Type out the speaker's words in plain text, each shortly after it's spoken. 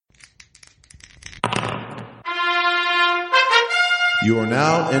You are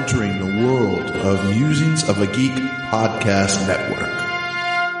now entering the world of Musings of a Geek podcast network.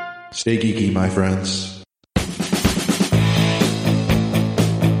 Stay geeky, my friends.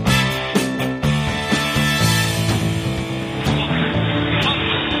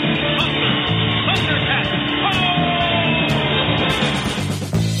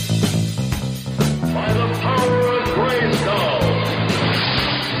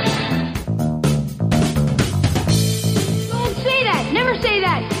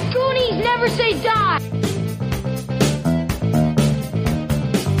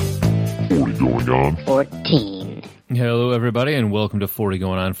 Hello, everybody, and welcome to 40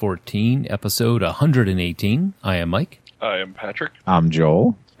 Going on 14, episode 118. I am Mike. I am Patrick. I'm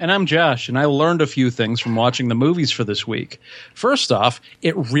Joel. And I'm Josh, and I learned a few things from watching the movies for this week. First off,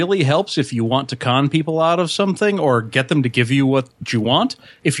 it really helps if you want to con people out of something or get them to give you what you want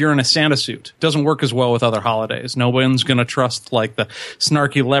if you're in a Santa suit. Doesn't work as well with other holidays. No one's going to trust like the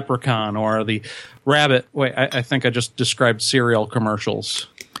snarky leprechaun or the rabbit. Wait, I think I just described cereal commercials.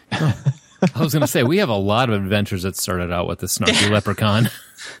 I was going to say, we have a lot of adventures that started out with the snarky leprechaun.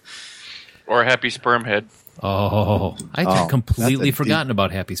 Or Happy Spermhead. Oh, I had completely forgotten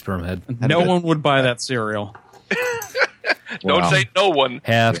about Happy Spermhead. No one would buy that cereal. Don't say no one.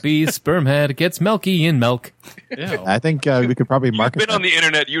 Happy Spermhead gets milky in milk. Yeah. I think we could probably market You've been on the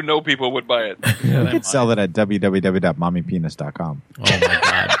internet, you know people would buy it. We could sell that at www.mommypenis.com. Oh, my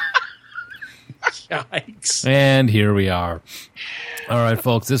God. Yikes. And here we are. All right,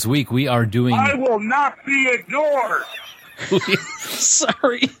 folks, this week we are doing... I will not be ignored.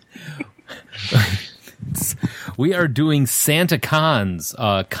 Sorry. We are doing Santa Cons,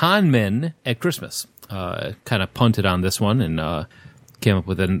 con men at Christmas. Kind of punted on this one and came up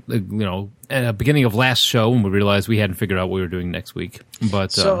with at the beginning of last show when we realized we hadn't figured out what we were doing next week.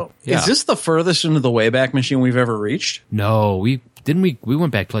 But is this the furthest into the Wayback Machine we've ever reached? No, we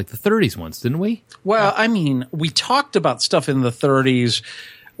went back to like the 30s once, didn't we? Well, I mean, we talked about stuff in the 30s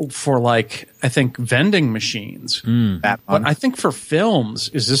for like, I think, vending machines. But I think for films,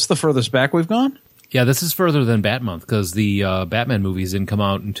 is this the furthest back we've gone? Yeah, this is further than Batmonth because the Batman movies didn't come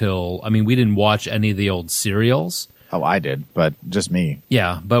out until, we didn't watch any of the old serials. Oh, I did, but just me.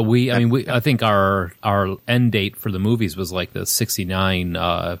 Yeah, but I think our end date for the movies was like the 69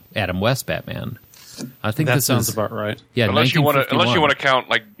 Adam West Batman. I think that sounds about right. Yeah, unless you want to count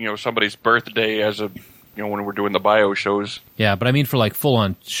like somebody's birthday as a when we're doing the bio shows. Yeah, but I mean for like full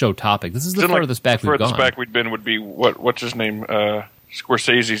on show topic. This is the furthest back we've gone. Furthest back we'd been would be what's his name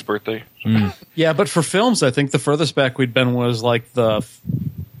Scorsese's birthday. Yeah, but for films, I think the furthest back we'd been was like the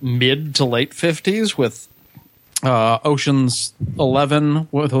mid to late 50s with Ocean's 11.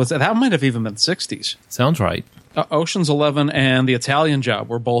 What was that? That might have even been 60s. Sounds right. Ocean's 11 and The Italian Job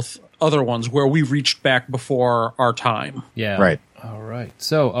were both other ones where we reached back before our time. Yeah. Right. All right.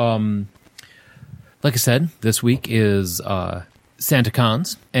 So, like I said, this week is Santa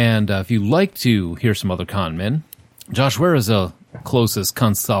Cons. And if you'd like to hear some other con men, Josh, where is the closest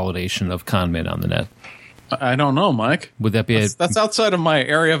consolidation of con men on the net? I don't know, Mike. Would that be that's outside of my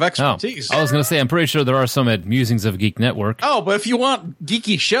area of expertise. Oh, I was going to say, I'm pretty sure there are some at Musings of Geek Network. Oh, but if you want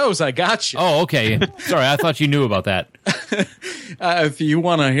geeky shows, I got you. Oh, okay. Sorry, I thought you knew about that. If you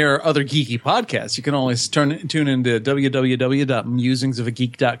want to hear other geeky podcasts, you can always tune into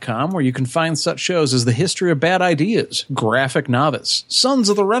www.musingsofageek.com, where you can find such shows as The History of Bad Ideas, Graphic Novice, Sons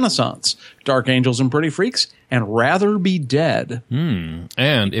of the Renaissance, Dark Angels and Pretty Freaks, and Rather Be Dead.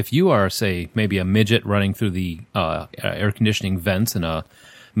 And if you are, say, maybe a midget running through the air conditioning vents in a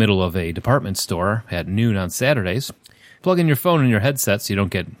middle of a department store at noon on Saturdays, plug in your phone and your headset so you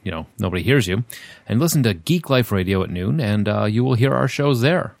don't get, nobody hears you, and listen to Geek Life Radio at noon, and you will hear our shows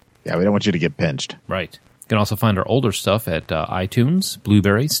there. Yeah, we don't want you to get pinched. Right. You can also find our older stuff at iTunes,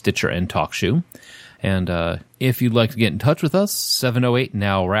 Blueberry, Stitcher, and TalkShoe. And if you'd like to get in touch with us,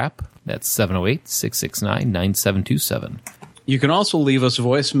 708-NOW-RAP. That's 708-669-9727. You can also leave us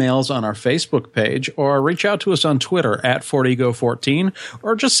voicemails on our Facebook page or reach out to us on Twitter at 40go14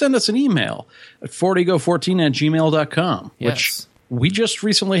 or just send us an email at 40go14@gmail.com, Yes. which we just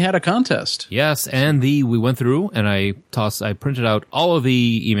recently had a contest. Yes, and we went through and I printed out all of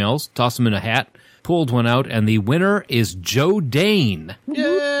the emails, tossed them in a hat, pulled one out, and the winner is Joe Dane.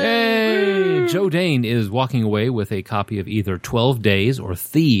 Yay! Joe Dane is walking away with a copy of either 12 Days or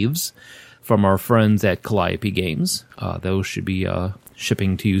Thieves from our friends at Calliope Games. Those should be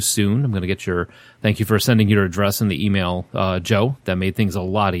shipping to you soon. I'm going to get thank you for sending your address in the email, Joe. That made things a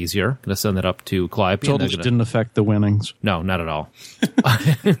lot easier. I'm going to send that up to Calliope. Totally didn't affect the winnings. No, not at all.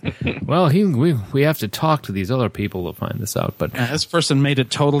 Well, we have to talk to these other people to find this out. But this person made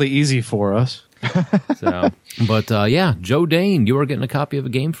it totally easy for us. So, but yeah, Joe Dane, you are getting a copy of a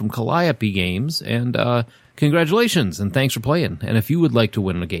game from Calliope Games, and congratulations and thanks for playing. And if you would like to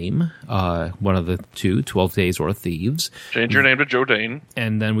win a game, one of the 12 Days or Thieves, Change your name to Joe Dane.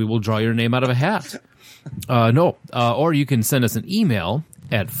 and then we will draw your name out of a hat. Or you can send us an email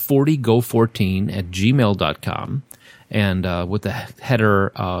at 40go14@gmail.com, and with the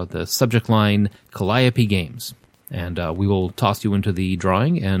header, the subject line, Calliope Games. And we will toss you into the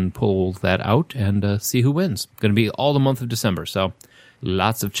drawing and pull that out and see who wins. Going to be all the month of December, so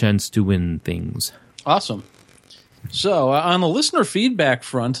lots of chance to win things. Awesome. So, on the listener feedback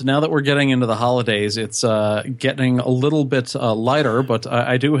front, now that we're getting into the holidays, it's getting a little bit lighter, but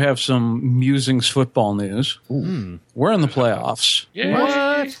I do have some musings football news. We're in the playoffs.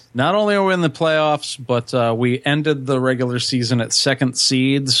 What? Not only are we in the playoffs, but we ended the regular season at second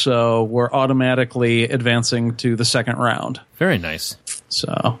seed, so we're automatically advancing to the second round. Very nice.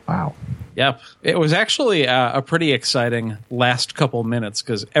 So, Wow. yep. It was actually a pretty exciting last couple minutes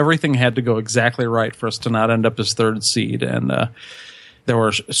because everything had to go exactly right for us to not end up as third seed. And there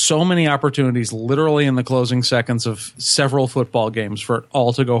were so many opportunities literally in the closing seconds of several football games for it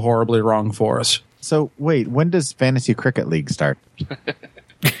all to go horribly wrong for us. So, wait, when does Fantasy Cricket League start? You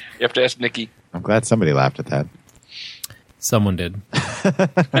have to ask Nikki. I'm glad somebody laughed at that. Someone did.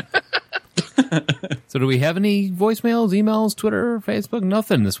 So do we have any voicemails, emails, Twitter, Facebook?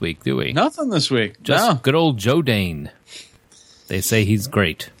 Nothing this week, do we? Nothing this week. Just No. good old Joe Dane. They say he's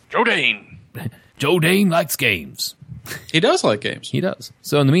great. Joe Dane. Joe Dane likes games. He does like games. He does.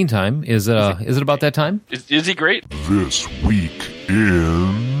 So in the meantime, is it about that time? Is he great? This week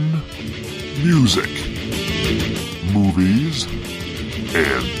in music, movies,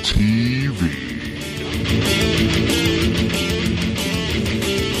 and TV.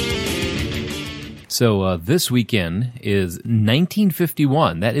 So this weekend is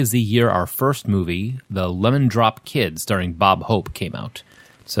 1951. That is the year our first movie, The Lemon Drop Kid, starring Bob Hope, came out.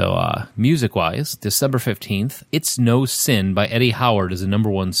 So music-wise, December 15th, It's No Sin by Eddie Howard is the number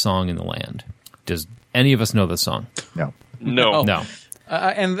one song in the land. Does any of us know this song? No. No. No.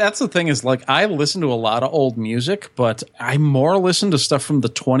 And that's the thing is, like, I listen to a lot of old music, but I more listen to stuff from the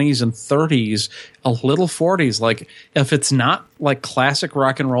 20s and 30s, a little 40s. Like, if it's not, like, classic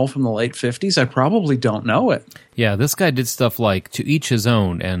rock and roll from the late 50s, I probably don't know it. Yeah, this guy did stuff like To Each His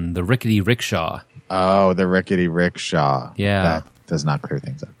Own and The Rickety Rickshaw. Oh, the Rickety Rickshaw. Yeah. That does not clear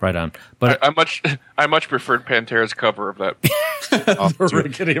things up. Right on. But I much preferred Pantera's cover of that. Oh, The dude,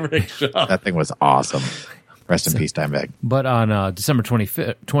 Rickety Rickshaw. that thing was awesome. Rest in peace, Dimebag. But on December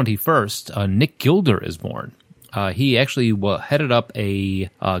 21st, Nick Gilder is born. He actually headed up a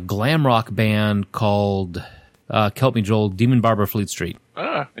glam rock band called, help me, Joel, Demon Barber Fleet Street.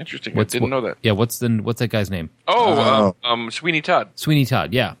 Ah, interesting. I didn't know that. Yeah, what's that guy's name? Sweeney Todd. Sweeney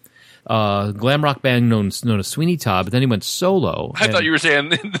Todd, yeah. Glam rock band known as Sweeney Todd, but then he went solo. I thought you were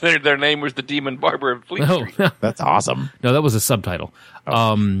saying their name was the Demon Barber of Fleet Street. That's awesome. No, that was a subtitle.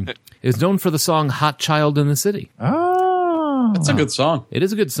 Is known for the song Hot Child in the City. Oh. That's a good song. It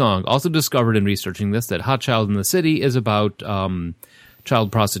is a good song. Also discovered in researching this that Hot Child in the City is about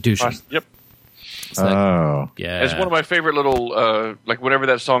child prostitution. Yep. So that- Oh. yeah. It's one of my favorite little, like whenever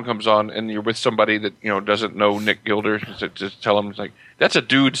that song comes on and you're with somebody that, doesn't know Nick Gilder, just tell them, it's like, that's a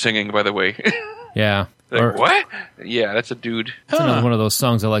dude singing, by the way. Yeah. Like, what? Yeah, that's a dude. That's another one of those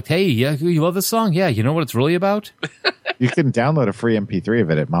songs I liked. Hey, yeah, you love this song? Yeah, you know what it's really about? You can download a free MP3 of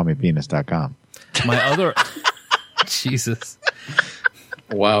it at mommypenis.com. My other... Jesus.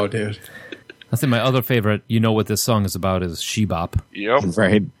 Wow, dude. I think my other favorite, you know what this song is about, is She Bop. Yep.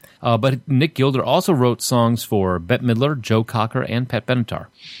 Right? But Nick Gilder also wrote songs for Bette Midler, Joe Cocker, and Pat Benatar.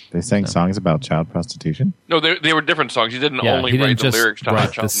 They sang songs about child prostitution? No, they were different songs. He didn't Yeah, only he write didn't the just lyrics to write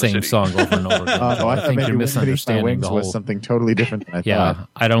Hot Child the in the same City. song over and over again. I I thought think maybe you're Beneath My misunderstanding Wings the whole... was something totally different than I Yeah, thought.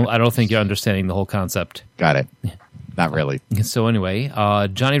 I don't think you're understanding the whole concept. Got it. Not really. So anyway,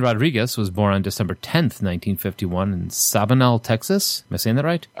 Johnny Rodriguez was born on December 10th, 1951 in Sabinal, Texas. Am I saying that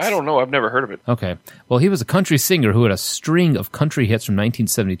right? I don't know. I've never heard of it. Okay. Well, he was a country singer who had a string of country hits from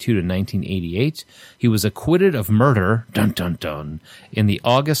 1972 to 1988. He was acquitted of murder, dun dun dun, in the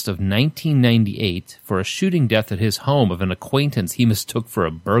August of 1998 for a shooting death at his home of an acquaintance he mistook for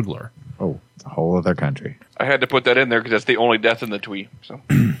a burglar. Oh, it's a whole other country. I had to put that in there because that's the only death in the twee. So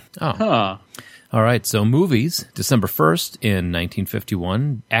Huh. All right, so movies. December 1st in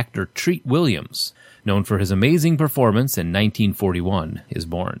 1951, actor Treat Williams known for his amazing performance in 1941, is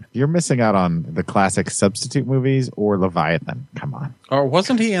born. You're missing out on the classic Substitute movies or Leviathan. Come on. Or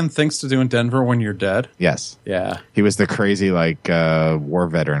wasn't he in Things to Do in Denver When You're Dead? Yes. Yeah. He was the crazy, war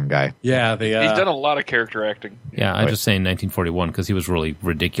veteran guy. Yeah. He's done a lot of character acting. Yeah, I'm just saying 1941 because he was really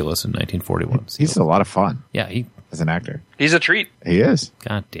ridiculous in 1941. So, He's a lot of fun yeah, as an actor. He's a treat. He is.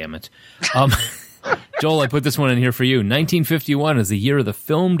 God damn it. Joel, I put this one in here for you. 1951 is the year of the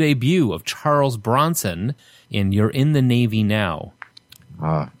film debut of Charles Bronson in You're in the Navy Now.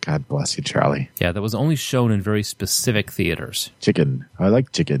 Oh, God bless you, Charlie. Yeah, that was only shown in very specific theaters. Chicken. I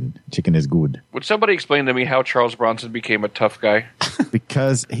like chicken. Chicken is good. Would somebody explain to me how Charles Bronson became a tough guy?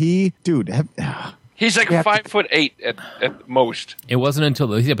 Because He's like 5'8" at most. It wasn't until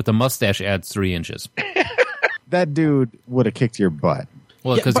but the mustache adds 3 inches. that dude would have kicked your butt.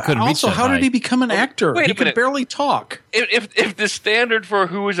 Well, because but it couldn't reach also, that how high. did he become an actor? wait a He could minute. barely talk. If the standard for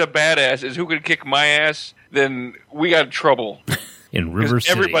who is a badass is who can kick my ass, then we got trouble. in River Because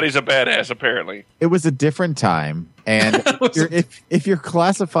City? everybody's a badass, apparently. It was a different time, and if you're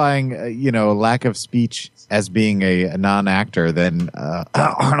classifying, lack of speech as being a non-actor, then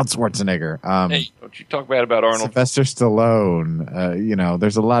Arnold Schwarzenegger, Hey, don't you talk bad about Arnold. Sylvester Stallone.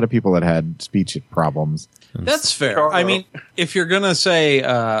 There's a lot of people that had speech problems. That's fair. I mean, if you're going to say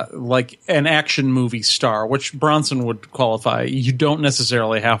like an action movie star, which Bronson would qualify, you don't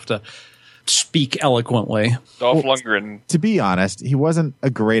necessarily have to speak eloquently. Dolph Lundgren. To be honest, he wasn't a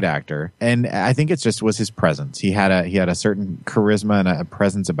great actor, and I think it just was his presence. He had a certain charisma and a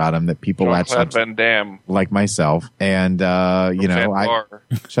presence about him that people latched Jean-Claude onto, Van Damme. like myself. And Roseanne Barr.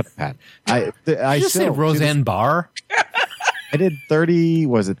 shut up, Pat. I Did you say Roseanne Barr? I did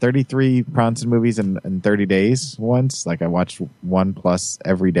 33 Bronson movies in 30 days once. Like I watched one plus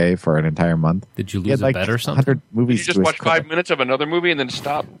every day for an entire month. Did you He had lose a bet or something? 100 movies. Did you just to his watch credit. 5 minutes of another movie and then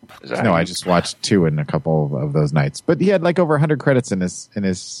stop? Is that No, how I you- just watched 2 in a couple of those nights. But he had like over 100 credits in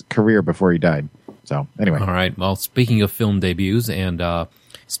his career before he died. So anyway, All right. Well, speaking of film debuts and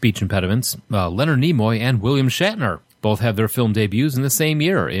speech impediments, Leonard Nimoy and William Shatner both have their film debuts in the same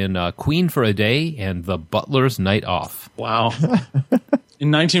year in Queen for a Day and The Butler's Night Off. Wow.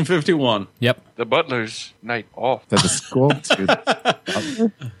 In 1951. Yep. The Butler's Night Off. to the school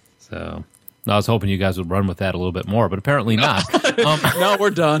to So I was hoping you guys would run with that a little bit more, but apparently not. No,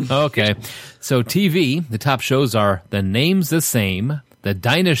 we're done. Okay. So TV, the top shows are The Name's the Same, The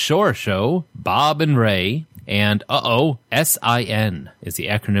Dinah Shore Show, Bob and Ray, and SIN is the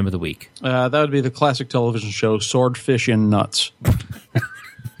acronym of the week. That would be the classic television show Swordfish in Nuts.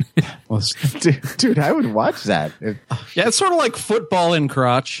 dude, I would watch that. Yeah, it's sort of like football in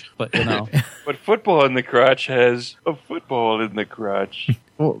crotch, but But football in the crotch has a football in the crotch.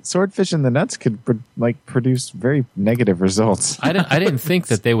 Well, Swordfish in the Nuts could produce very negative results. I didn't think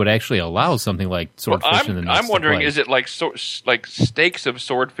that they would actually allow something like Swordfish in the Nuts. I'm wondering, to play. is it like steaks of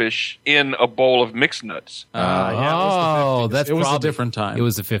swordfish in a bowl of mixed nuts? That's It was a probably- different time. It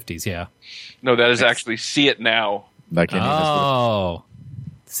was the 50s, yeah. No, that is actually See It Now. Like Oh,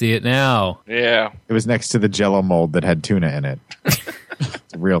 see it now. Yeah. it was next to the Jello mold that had tuna in it.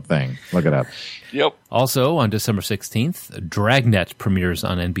 It's a real thing. Look it up. Yep. Also, on December 16th, Dragnet premieres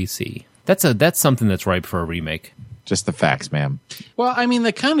on NBC. That's something that's ripe for a remake. Just the facts, ma'am. Well, I mean,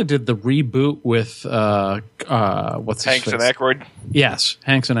 they kind of did the reboot with what's his Hanks face? and Aykroyd. Yes,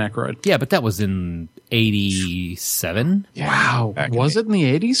 Hanks and Aykroyd. Yeah, but that was in 87. Wow, Back in was the- it in the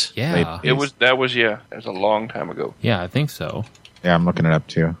 80s? Yeah, That was a long time ago. yeah, I think so. Yeah, I'm looking it up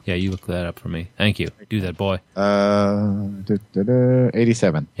too. Yeah, you look that up for me. Thank you. Do that, boy.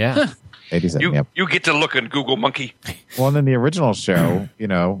 87. Yeah. 87, yep. You get to look in Google Monkey. Well, and then the original show,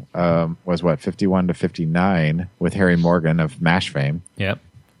 was 51 to 59 with Harry Morgan of MASH fame. Yep.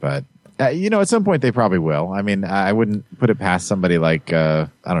 But, at some point they probably will. I mean, I wouldn't put it past somebody like, I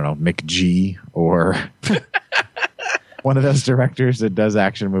don't know, McG or one of those directors that does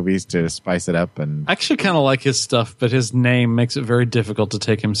action movies to spice it up. And I actually kind of like his stuff, but his name makes it very difficult to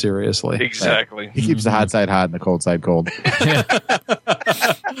take him seriously. Exactly. he keeps the hot side hot and the cold side cold.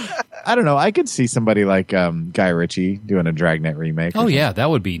 I don't know. I could see somebody like Guy Ritchie doing a Dragnet remake. Oh, yeah, that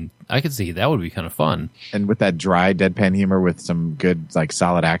would be, I could see that would be kind of fun. And with that dry, deadpan humor with some good,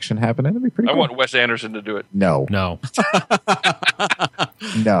 solid action happening, that'd be pretty I cool. want Wes Anderson to do it. No. No.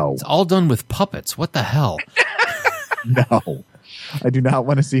 No. It's all done with puppets. What the hell? No. I do not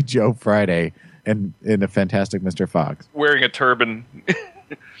want to see Joe Friday in a Fantastic Mr. Fox. Wearing a turban.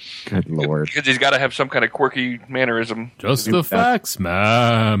 Good Lord. Because he's got to have some kind of quirky mannerism. Just the facts,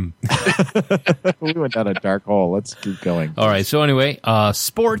 ma'am. We went down a dark hole. Let's keep going. All right. So anyway,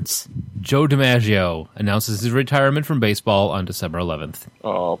 sports. Joe DiMaggio announces his retirement from baseball on December 11th.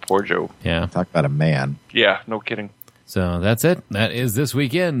 Oh, poor Joe. Yeah. Talk about a man. Yeah, no kidding. So that's it. That is this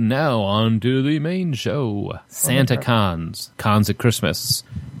weekend. Now on to the main show. Santa cons. Cons at Christmas.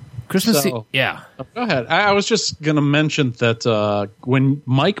 Christmas. Yeah. Go ahead. I was just going to mention that when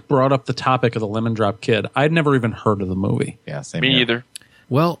Mike brought up the topic of the Lemon Drop Kid, I'd never even heard of the movie. Yeah, same Me here. either.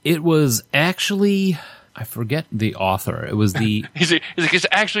 Well, it was actually, I forget the author. It was the He's like, it's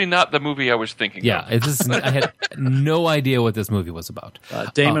actually not the movie I was thinking yeah. of. It's just, I had no idea what this movie was about.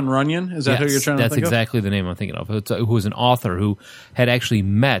 Damon Runyon? Is that who Yes, you're trying to that's think exactly the name I'm thinking of. Who was an author who had actually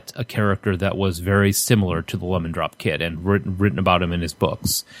met a character that was very similar to the Lemon Drop Kid and written about him in his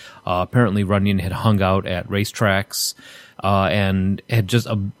books. Apparently, Runyon had hung out at racetracks and had just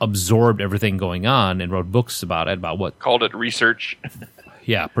absorbed everything going on and wrote books about it, about what. Called it research.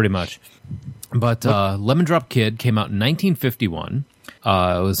 Yeah, pretty much. But Lemon Drop Kid came out in 1951. It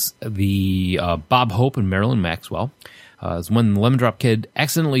was the Bob Hope and Marilyn Maxwell. It's when Lemon Drop Kid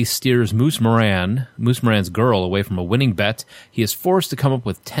accidentally steers Moose Moran's girl, away from a winning bet. He is forced to come up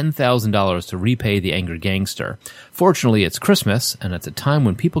with $10,000 to repay the angry gangster. Fortunately, it's Christmas, and it's a time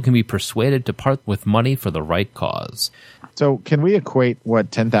when people can be persuaded to part with money for the right cause. So can we equate what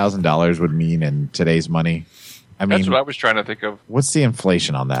 $10,000 would mean in today's money? I mean, That's what I was trying to think of. what's the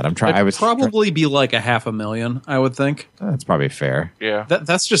inflation on that? I'm trying. It'd probably be like $500,000, I would think. That's probably fair. Yeah.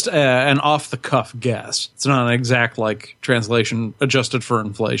 That's just an off-the-cuff guess. It's not an exact translation adjusted for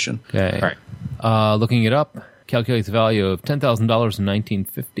inflation. Okay. Right. Looking it up, calculates the value of $10,000 in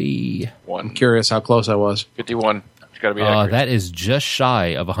 1950. One. Curious how close I was. 51. It's got to be accurate. That is just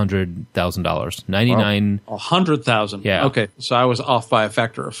shy of $100,000. 99. 100,000. Yeah. Okay, so I was off by a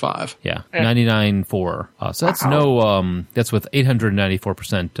factor of 5. Yeah, 99.4. So that's that's with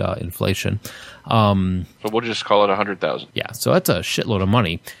 894% inflation. So we'll just call it 100,000. Yeah, so that's a shitload of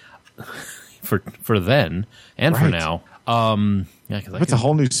money for then and for Right. now. Yeah, because Puts a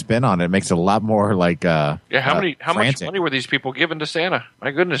whole new spin on it. It makes it a lot more like. Yeah, how much frantic. money were these people giving to Santa?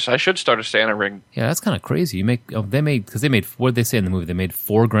 My goodness, I should start a Santa ring. Yeah, that's kind of crazy. You make what did they say in the movie? They made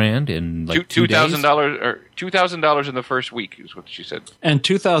 $4,000 in like $2,000 or $2,000 in the first week is what she said. And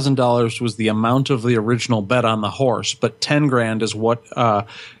 $2,000 was the amount of the original bet on the horse, but $10,000 is what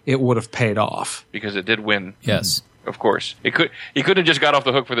it would have paid off. Because it did win. Yes. Of course. He could have just got off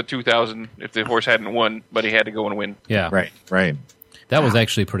the hook for the 2,000 if the horse hadn't won, but he had to go and win. Yeah. Right. That was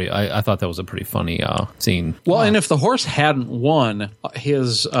actually pretty. I thought that was a pretty funny scene. Well, and if the horse hadn't won,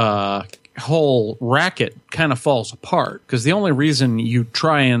 his whole racket kind of falls apart, because the only reason you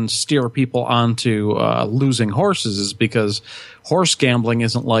try and steer people onto losing horses is because horse gambling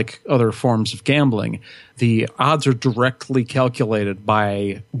isn't like other forms of gambling. The odds are directly calculated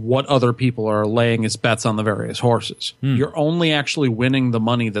by what other people are laying as bets on the various horses. You're only actually winning the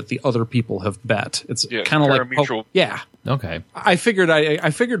money that the other people have bet. It's kind of like pari-mutuel. yeah. Okay. I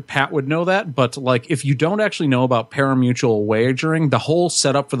figured Pat would know that, but like if you don't actually know about pari-mutuel wagering, the whole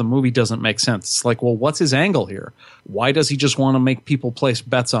setup for the movie doesn't make sense. It's like, well, what's his angle here? Why does he just want to make people place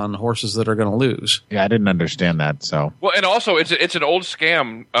bets on horses that are going to lose? Yeah, I didn't understand that. So Well, and also it's an old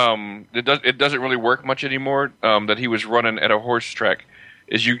scam. It doesn't really work much anymore. That he was running at a horse track.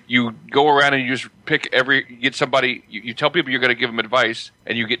 Is you go around and you just get somebody, you tell people you're going to give them advice,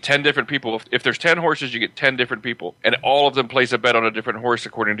 and you get 10 different people. If there's 10 horses, you get 10 different people, and all of them place a bet on a different horse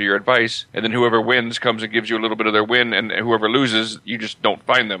according to your advice, and then whoever wins comes and gives you a little bit of their win, and whoever loses, you just don't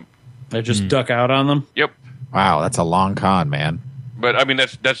find them. They just duck out on them? Yep. wow, that's a long con, man. But I mean,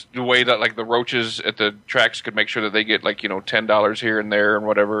 that's the way that like the roaches at the tracks could make sure that they get like $10 here and there and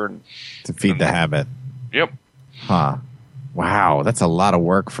whatever. And, To feed the habit. yep. Huh. Wow, that's a lot of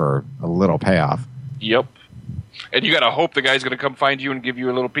work for a little payoff. Yep. And you got to hope the guy's going to come find you and give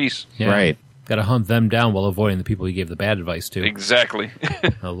you a little piece. Yeah. Right. Got to hunt them down while avoiding the people you gave the bad advice to. Exactly.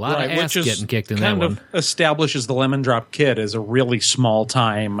 A lot of ass which getting kicked in that kind one. of establishes the Lemon Drop Kid as a really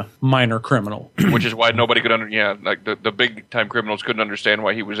small-time minor criminal. Which is why nobody could like the big time criminals couldn't understand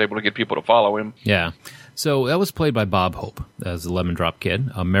why he was able to get people to follow him. Yeah. So that was played by Bob Hope as the Lemon Drop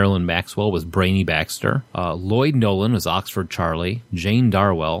Kid. Marilyn Maxwell was Brainy Baxter. Lloyd Nolan was Oxford Charlie. Jane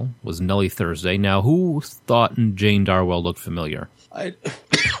Darwell was Nellie Thursday. Now, who thought Jane Darwell looked familiar? I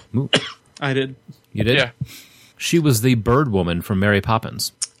Ooh, did. you did? Yeah. She was the bird woman from Mary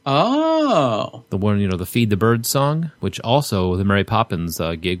Poppins. Oh. The one, the Feed the Birds song, which also the Mary Poppins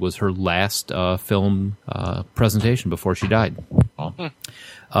gig was her last film presentation before she died.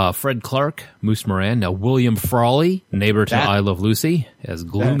 Fred Clark, Moose Moran. Now, William Frawley, neighbor to I Love Lucy, as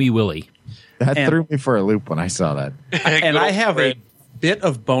Gloomy Willie. That threw me for a loop when I saw that. And I have a bit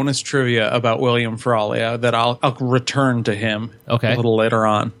of bonus trivia about William Frawley that I'll return to him a little later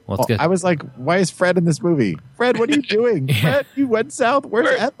on. Let's get. I was like, why is Fred in this movie? Fred, what are you doing? Fred, you went south.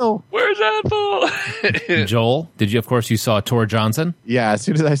 Where's Ethel? Where's Ethel? Joel, you saw Tor Johnson? Yeah, as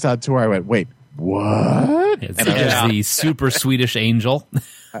soon as I saw Tor, I went, wait, what? It's the super Swedish angel.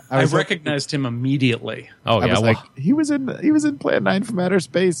 I recognized him immediately. Oh, I yeah. was like, he was in Plan 9 from Outer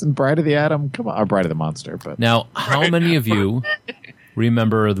Space and Bride of the Atom. Come on, or Bride of the Monster. But Now, how many of you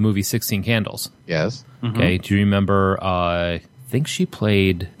remember the movie 16 Candles? yes. Okay, do you remember, I think she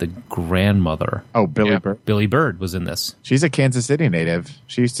played the grandmother. Oh, Billy Bird. Billy Bird was in this. She's a Kansas City native.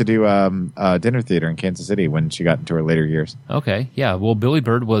 She used to do dinner theater in Kansas City when she got into her later years. Okay, yeah. Well, Billy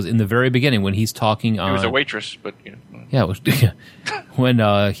Bird was in the very beginning when he's talking on. He was a waitress, but Yeah, it was,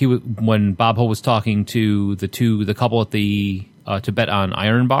 when Bob Hope was talking to the couple at the to bet on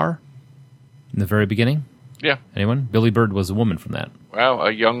Iron Bar in the very beginning. yeah. Anyone? Billy Bird was a woman from that. Wow,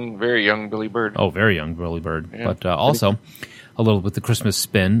 very young Billy Bird. Oh, very young Billy Bird. Yeah. But also, a little with the Christmas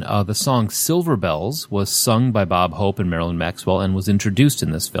spin, the song Silver Bells was sung by Bob Hope and Marilyn Maxwell and was introduced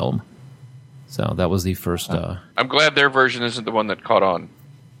in this film. So that was the first. I'm glad their version isn't the one that caught on.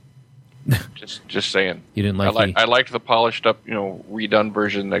 just saying. You didn't like I liked the polished up, redone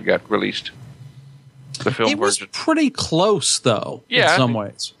version that got released. The film It was version. pretty close, though, in some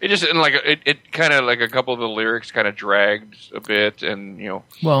ways. It just it kind of like a couple of the lyrics kind of dragged a bit, and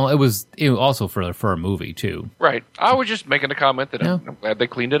Well, it was also for a movie too. right. I was just making a comment that I'm glad they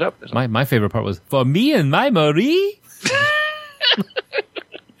cleaned it up. My favorite part was for me and my Marie.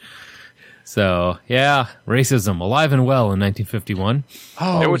 So yeah, racism alive and well in 1951.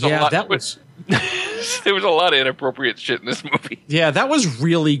 Oh, There was a lot- that was. There was a lot of inappropriate shit in this movie. Yeah, that was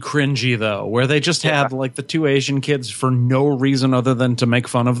really cringy, though, where they just had like the two Asian kids for no reason other than to make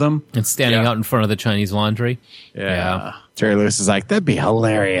fun of them. And standing out in front of the Chinese laundry. Yeah. Jerry Lewis is like, that'd be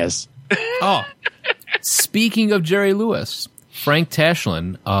hilarious. Oh, speaking of Jerry Lewis, Frank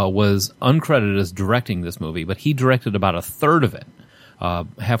Tashlin was uncredited as directing this movie, but he directed about a third of it.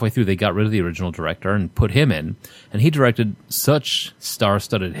 Halfway through, they got rid of the original director and put him in, and he directed such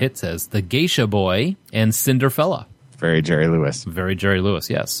star-studded hits as The Geisha Boy and Cinderfella. Very Jerry Lewis. Very Jerry Lewis,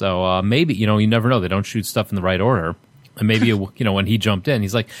 yes. So maybe, you never know. They don't shoot stuff in the right order. And maybe, when he jumped in,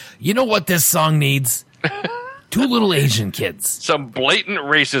 he's like, you know what this song needs? Two little Asian kids. Some blatant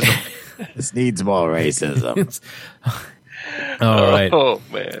racism. This needs more racism. All right. Oh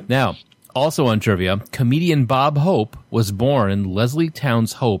man. Now, also on trivia, comedian Bob Hope was born in Leslie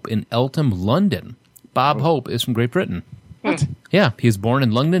Towns Hope in Eltham, London. Bob Hope is from Great Britain. What? Yeah, he was born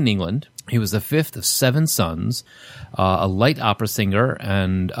in London, England. He was the fifth of 7 sons, a light opera singer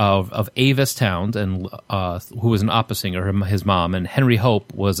and of Avis Towns, and who was an opera singer, his mom, and Henry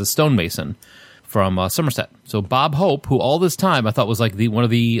Hope was a stonemason from Somerset. So Bob Hope, who all this time I thought was like one of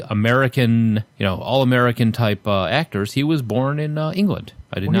the American, all-American type actors, he was born in England.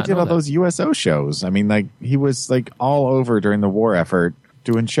 I did When not he did know all that. those USO shows, I mean, like, he was like all over during the war effort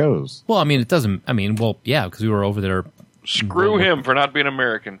doing shows. Well, I mean, yeah, because we were over there. Screw him for not being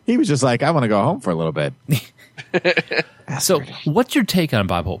American. He was just like, I want to go home for a little bit. So, what's your take on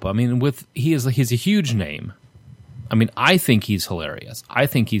Bob Hope? I mean, he's a huge name. I mean, I think he's hilarious. I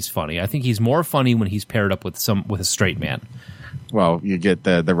think he's funny. I think he's more funny when he's paired up with a straight man. Well, you get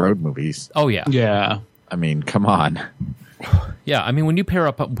the road movies. Oh yeah, Yeah. I mean, come on. yeah. I mean, when you pair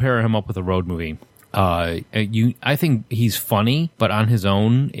him up with a road movie, I think he's funny, but on his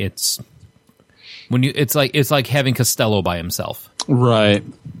own, it's like having Costello by himself. Right.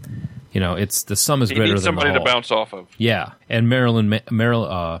 It's the sum is He greater needs than the somebody to whole. bounce off of. Yeah, and Marilyn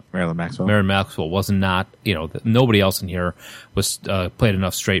Maxwell. Maxwell was not, nobody else in here was played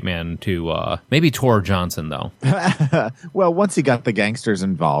enough straight man to maybe Tor Johnson though. Well, once he got the gangsters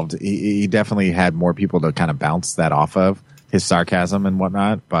involved, he definitely had more people to kind of bounce that off of, his sarcasm and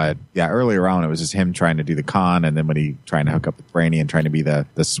whatnot. But yeah, earlier on, it was just him trying to do the con, and then when he trying to hook up with Brainy and trying to be the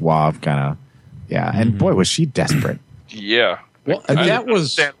suave kind of, yeah. And boy, was she desperate. Yeah. Well, I that didn't was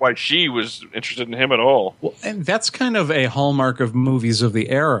understand why she was interested in him at all. well, and that's kind of a hallmark of movies of the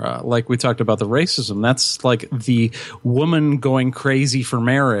era. Like we talked about the racism. That's like the woman going crazy for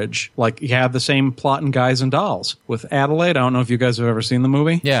marriage. Like you have the same plot in Guys and Dolls with Adelaide. I don't know if you guys have ever seen the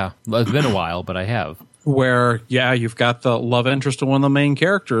movie. Yeah, well, it's been a while, but I have. Where, you've got the love interest of one of the main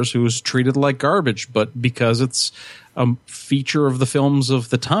characters who's treated like garbage, but because it's a feature of the films of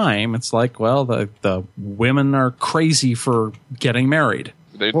the time. It's like, well, the women are crazy for getting married.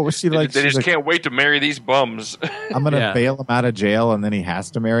 They, What was she like? They She's just like, can't wait to marry these bums. I'm going to Yeah. bail him out of jail and then he has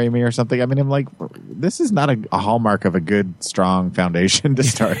to marry me or something. I mean, I'm like, this is not a hallmark of a good, strong foundation to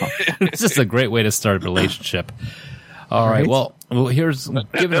start on. It's just a great way to start a relationship. All right. Well, here's giving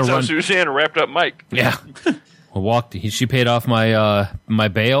a That's how run. Suzanne wrapped up Mike. Yeah. She paid off my my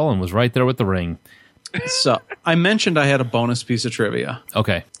bail and was right there with the ring. So I mentioned I had a bonus piece of trivia.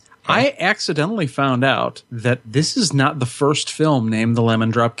 Okay. I accidentally found out that this is not the first film named The Lemon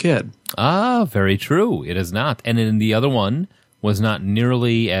Drop Kid. Ah, very true. It is not. And in the other one was not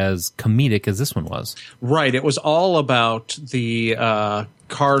nearly as comedic as this one was. Right. It was all about the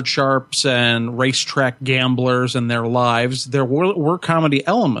card sharps and racetrack gamblers and their lives. There were comedy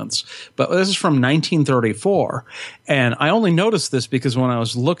elements, but this is from 1934. And I only noticed this because when I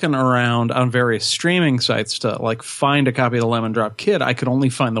was looking around on various streaming sites to like find a copy of The Lemon Drop Kid, I could only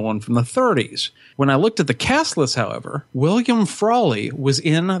find the one from the 30s. When I looked at the cast list, however, William Frawley was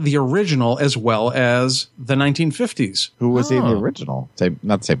in the original as well as the 1950s. Who was he in the original?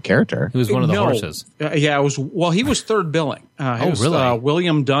 Not the same character. He was one of the No. horses. Yeah, it was. Well, he was third billing. He was, really?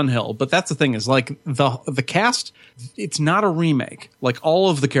 William Dunhill. But that's the thing is, like the cast, it's not a remake. Like all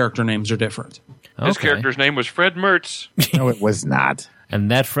of the character names are different. His Okay. character's name was Fred Mertz. No, it was not. And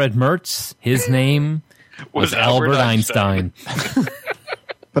that Fred Mertz, his name was Albert Einstein.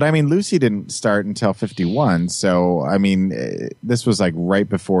 But I mean, Lucy didn't start until 51. So, I mean, this was like right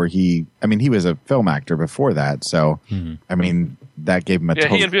before he was a film actor before that. So, I mean, that gave him a Yeah,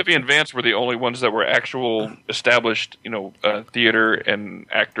 total. he and Vivian Vance were the only ones that were actual established, theater and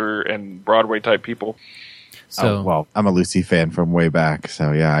actor and Broadway type people. So well, I'm a Lucy fan from way back.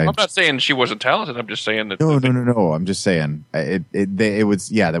 So, yeah. I'm not saying she wasn't talented. I'm just saying that. No. I'm just saying it was,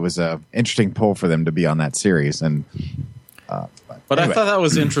 that was a interesting pull for them to be on that series. And, But anyway. I thought that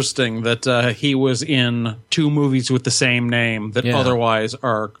was interesting that he was in two movies with the same name that Yeah. otherwise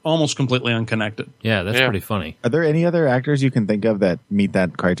are almost completely unconnected. yeah, that's Yeah. pretty funny. Are there any other actors you can think of that meet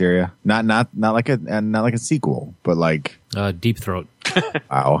that criteria? Not like a sequel, but like, Deep Throat.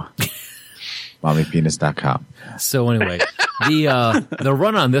 wow. MommyPenis.com. So anyway, the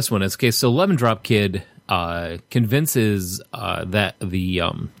run on this one is okay. So Lemon Drop Kid convinces that the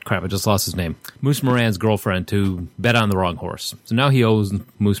crap, I just lost his name, Moose Moran's girlfriend to bet on the wrong horse. So now he owes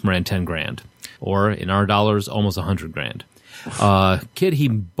Moose Moran $10,000, or in our dollars, almost $100,000. Kid, he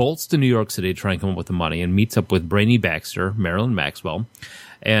bolts to New York City to try and come up with the money and meets up with Brainy Baxter, Marilyn Maxwell,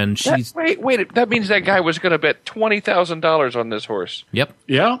 and she's Wait. That means that guy was going to bet $20,000 on this horse. yep.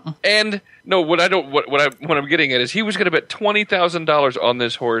 Yeah. And no, what I'm getting at is he was going to bet $20,000 on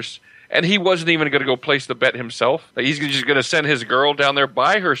this horse, and he wasn't even going to go place the bet himself. Like, he's just going to send his girl down there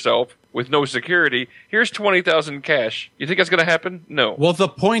by herself with no security. Here's $20,000 cash. You think that's going to happen? No. Well, the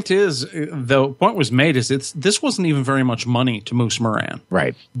point was made is this wasn't even very much money to Moose Moran.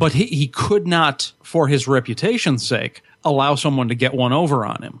 Right. But he could not, for his reputation's sake, allow someone to get one over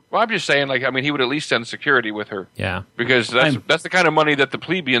on him. Well, I'm just saying, he would at least send security with her. Yeah. Because that's the kind of money that the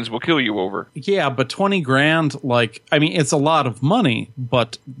plebeians will kill you over. Yeah, but $20,000, it's a lot of money,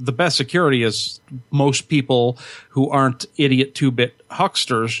 but the best security is most people who aren't idiot 2-bit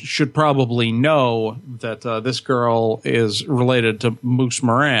hucksters should probably know that this girl is related to Moose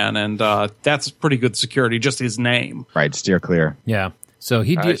Moran, and that's pretty good security, just his name. Right. Steer clear. Yeah. So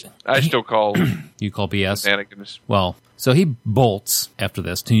he did. I still call You call BS. mannequins. Well, so he bolts after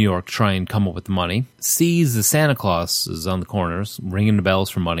this to New York to try and come up with the money, sees the Santa Claus is on the corners, ringing the bells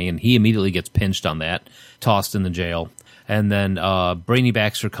for money, and he immediately gets pinched on that, tossed in the jail. And then Brainy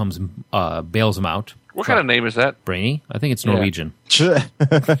Baxter comes and bails him out. What kind of name is that? Brainy? I think it's Norwegian.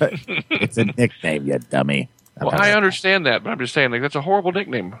 It's a nickname, you dummy. Well, I understand that, but I'm just saying, that's a horrible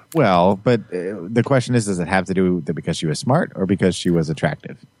nickname. Well, but the question is, does it have to do with because she was smart or because she was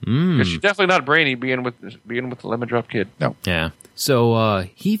attractive? Because she's definitely not brainy being with the Lemon Drop Kid. No. Yeah. So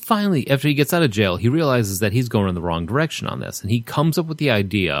he finally, after he gets out of jail, he realizes that he's going in the wrong direction on this. And he comes up with the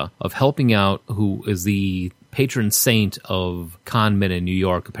idea of helping out who is the patron saint of con men in New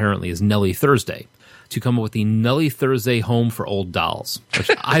York, apparently, is Nellie Thursday, to come up with the Nellie Thursday Home for Old Dolls, which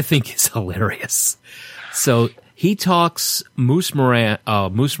I think is hilarious. So he talks one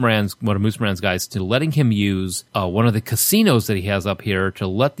of Moose Moran's guys, to letting him use one of the casinos that he has up here to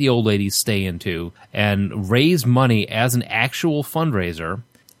let the old ladies stay into and raise money as an actual fundraiser,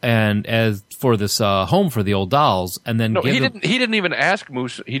 and as for this home for the old dolls, and then No, he didn't even ask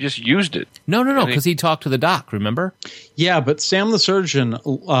Moose. He just used it. No, because he talked to the doc. Remember? Yeah, but Sam the Surgeon,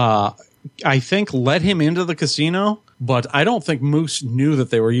 I think, let him into the casino, but I don't think Moose knew that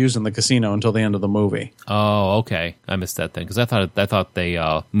they were using the casino until the end of the movie. Oh, okay. I missed that thing because I thought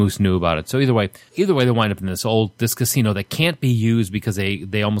they Moose knew about it. So either way, they wind up in this casino that can't be used because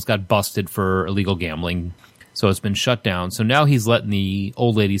they almost got busted for illegal gambling. So it's been shut down. So now he's letting the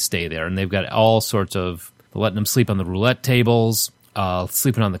old ladies stay there, and they've got all sorts of letting them sleep on the roulette tables,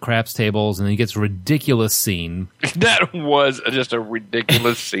 sleeping on the craps tables, and then he gets a ridiculous scene. That was just a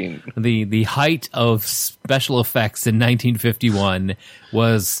ridiculous scene. The height of special effects in 1951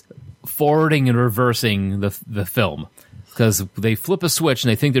 was forwarding and reversing the film. Because they flip a switch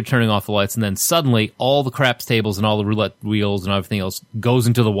and they think they're turning off the lights, and then suddenly all the craps tables and all the roulette wheels and everything else goes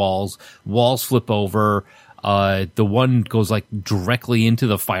into the walls. Walls flip over. The one goes like directly into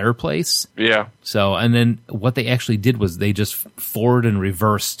the fireplace. Yeah. So, and then what they actually did was they just forward and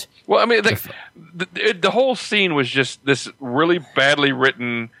reversed. Well, I mean, the whole scene was just this really badly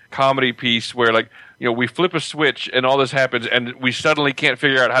written comedy piece where, like, you know, we flip a switch and all this happens, and we suddenly can't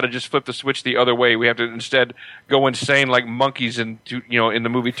figure out how to just flip the switch the other way. We have to instead go insane like monkeys in the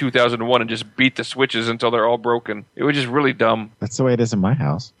movie 2001 and just beat the switches until they're all broken. It was just really dumb. That's the way it is in my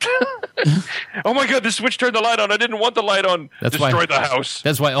house. Oh my God, the switch turned the light on. I didn't want the light on. Destroy the house.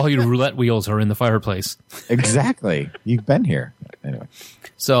 That's why all your roulette wheels are in the fireplace. Exactly. You've been here. Anyway.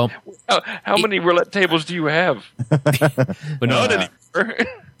 So, how many roulette tables do you have? But no, None anymore.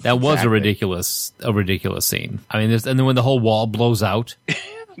 that was a ridiculous scene. I mean, and then when the whole wall blows out,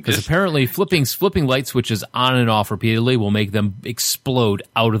 because apparently flipping light switches on and off repeatedly will make them explode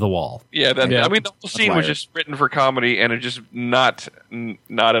out of the wall. Yeah, I mean, the whole scene was just written for comedy, and it's just not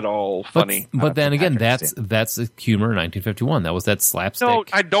at all funny. But then again, that's the humor in 1951. That was that slapstick. No,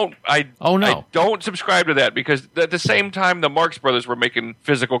 I don't. I don't subscribe to that, because at the same time, the Marx Brothers were making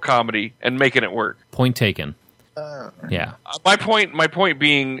physical comedy and making it work. Point taken. Yeah. My point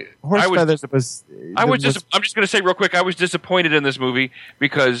being, I'm just going to say real quick, I was disappointed in this movie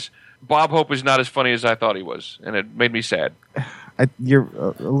because Bob Hope is not as funny as I thought he was, and it made me sad. You're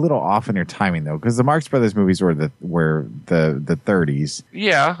a little off in your timing, though, because the Marx Brothers movies were the 30s.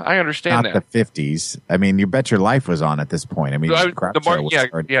 Yeah, I understand not the 50s. I mean, You Bet Your Life was on at this point. I mean,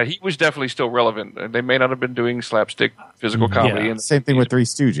 he was definitely still relevant. They may not have been doing slapstick physical comedy. Yeah. Same thing with Three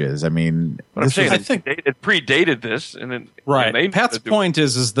Stooges. I mean, but I'm saying, I think it predated this, and right. Pat's point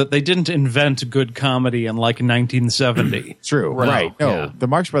is that they didn't invent good comedy in like 1970. True, right? No, the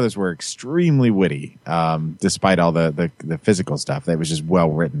Marx Brothers were extremely witty, despite all the physical stuff. That was just well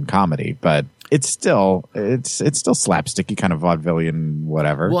written comedy, but it's still slapsticky, kind of vaudevillian,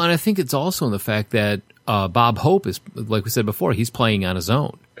 whatever. Well, and I think it's also in the fact that Bob Hope is, like we said before, he's playing on his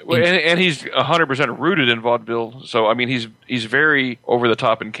own. Well, and he's 100% rooted in vaudeville. So I mean, he's very over the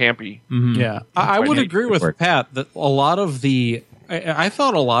top and campy. Mm-hmm. Yeah, I would agree with Pat that a lot of I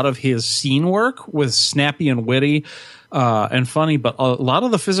thought a lot of his scene work was snappy and witty. And funny, but a lot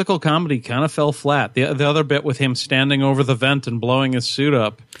of the physical comedy kind of fell flat. The other bit with him standing over the vent and blowing his suit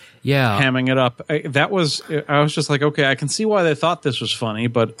up, hamming it up. I was just like, okay, I can see why they thought this was funny,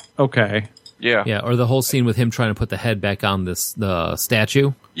 but okay. Yeah. Or the whole scene with him trying to put the head back on the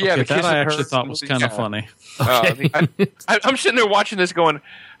statue. Yeah, okay, that I actually thought was kind of funny. Okay. I'm sitting there watching this going,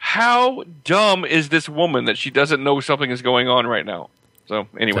 how dumb is this woman that she doesn't know something is going on right now? So,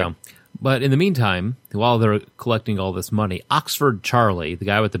 anyway. But in the meantime, while they're collecting all this money, Oxford Charlie, the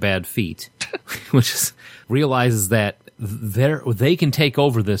guy with the bad feet, realizes that they can take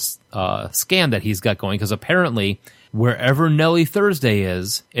over this scam that he's got going, because apparently wherever Nellie Thursday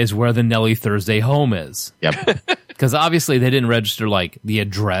is where the Nellie Thursday home is. Yep. Because obviously they didn't register like the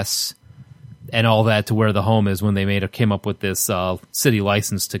address and all that to where the home is when they came up with this city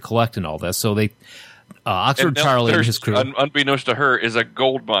license to collect and all this. So they... Oxford Charlie and his crew, unbeknownst to her, is a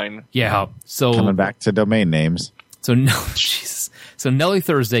gold mine. Yeah, so coming back to domain names. So Nellie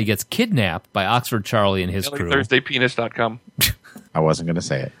Thursday gets kidnapped by Oxford Charlie and his crew. NellieThursdayPenis.com. I wasn't going to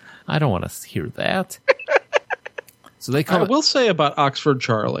say it. I don't want to hear that. So they come. I will say about Oxford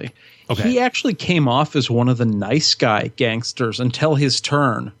Charlie. Okay. He actually came off as one of the nice guy gangsters until his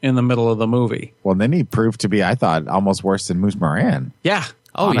turn in the middle of the movie. Well, then he proved to be, I thought, almost worse than Moose Moran. Yeah.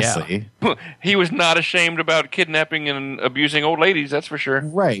 Oh, honestly. Yeah. He was not ashamed about kidnapping and abusing old ladies, that's for sure.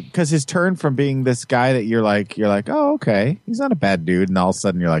 Right, because his turn from being this guy that you're like, oh, okay, he's not a bad dude, and all of a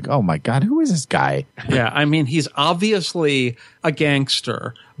sudden you're like, oh my God, who is this guy? Yeah, I mean, he's obviously a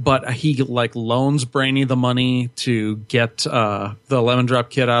gangster, but he like loans Brainy the money to get the Lemon Drop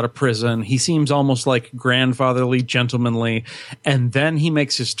Kid out of prison. He seems almost like grandfatherly, gentlemanly, and then he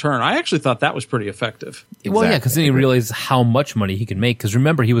makes his turn. I actually thought that was pretty effective. Well, yeah, because then he realized how much money he can make, because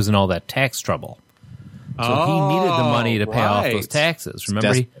remember, he was in all that tax trouble. So he needed the money to pay off those taxes.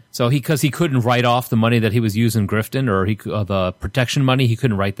 Remember? Because he couldn't write off the money that he was using grifting, or the protection money, he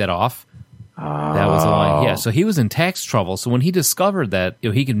couldn't write that off. That was the line. Yeah, so he was in tax trouble. So when he discovered that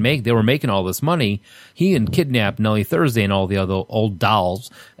he could they were making all this money, he kidnapped Nellie Thursday and all the other old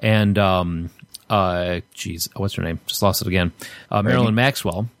dolls and what's her name? Just lost it again. Marilyn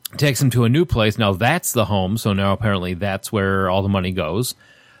Maxwell takes him to a new place. Now that's the home. So now apparently that's where all the money goes.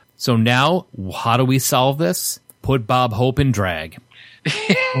 So now, how do we solve this? Put Bob Hope in drag.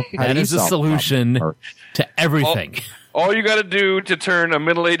 That is the solution to everything. All you got to do to turn a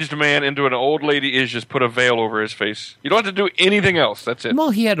middle-aged man into an old lady is just put a veil over his face. You don't have to do anything else. That's it.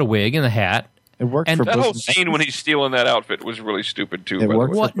 Well, he had a wig and a hat. It worked for that whole scene when he's stealing that outfit was really stupid, too. It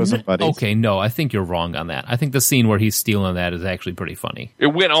worked for Bosom Buddies. Okay, no, I think you're wrong on that. I think the scene where he's stealing that is actually pretty funny. It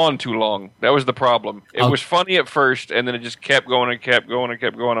went on too long. That was the problem. It was funny at first, and then it just kept going and kept going and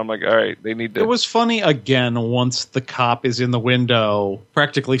kept going. I'm like, all right, they need to... It was funny again once the cop is in the window,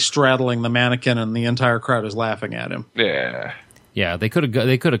 practically straddling the mannequin, and the entire crowd is laughing at him. Yeah. Yeah, they could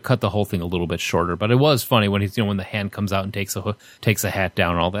have cut the whole thing a little bit shorter, but it was funny when when the hand comes out and takes a hat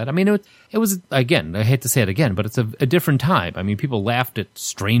down and all that. I mean, it was again. I hate to say it again, but it's a different time. I mean, people laughed at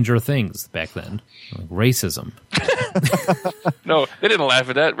stranger things back then, like racism. No, they didn't laugh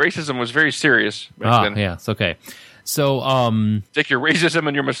at that. Racism was very serious back then. Yeah, it's okay. So, take your racism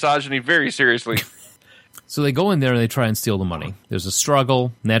and your misogyny very seriously. So they go in there and they try and steal the money. There's a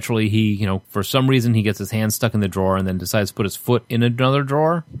struggle. Naturally, he, for some reason, he gets his hand stuck in the drawer and then decides to put his foot in another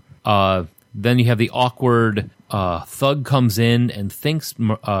drawer. Then you have the awkward thug comes in and thinks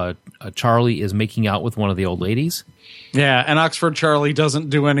Charlie is making out with one of the old ladies. Yeah, and Oxford Charlie doesn't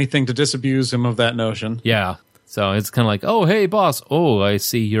do anything to disabuse him of that notion. Yeah. So it's kind of like, oh, hey, boss. Oh, I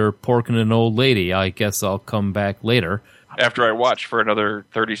see you're porking an old lady. I guess I'll come back later. After I watch for another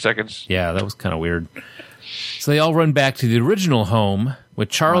 30 seconds. Yeah, that was kind of weird. So they all run back to the original home with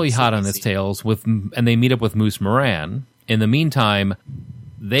Charlie hot on his tails, and they meet up with Moose Moran. In the meantime,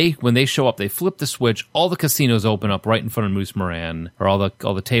 when they show up, they flip the switch. All the casinos open up right in front of Moose Moran, or all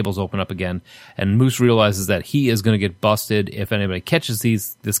the tables open up again. And Moose realizes that he is going to get busted if anybody catches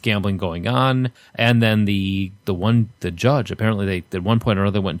this gambling going on. And then the judge, apparently they at one point or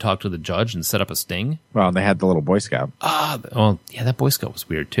another went and talked to the judge and set up a sting. Well, and they had the little Boy Scout. Well, yeah, that Boy Scout was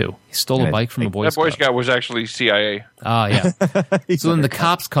weird too. He stole a bike from a Boy Scout. That Boy Scout was actually CIA. Yeah. So then the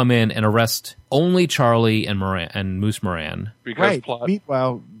cops come in and arrest only Charlie and Moose Moran. Because plot.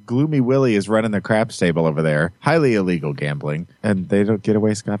 Meanwhile, Gloomy Willie is running the craps table over there. Highly illegal gambling. And they don't get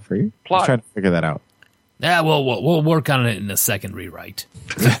away scot-free? Plot. I'm trying to figure that out. Yeah, we'll work on it in the second rewrite.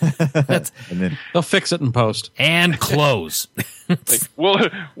 And then They'll fix it in post. And close.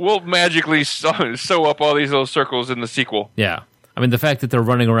 Like, we'll magically sew up all these little circles in the sequel. Yeah. I mean, the fact that they're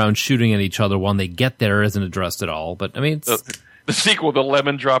running around shooting at each other when they get there isn't addressed at all. But, I mean, it's... The sequel, The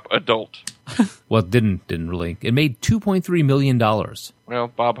Lemon Drop Adult. Well, it didn't really. It made $2.3 million. Well,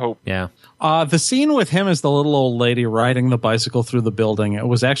 Bob Hope. Yeah. The scene with him as the little old lady riding the bicycle through the building, it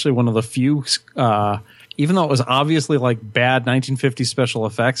was actually one of the few, even though it was obviously like bad 1950s special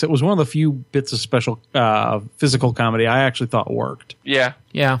effects, it was one of the few bits of special physical comedy I actually thought worked. Yeah.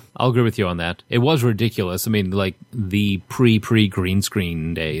 Yeah, I'll agree with you on that. It was ridiculous. I mean, like the pre-green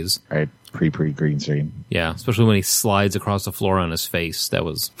screen days. right, pre-green screen. Yeah, especially when he slides across the floor on his face. That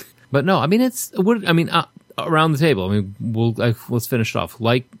was... But no, I mean, around the table. I mean, let's finish it off.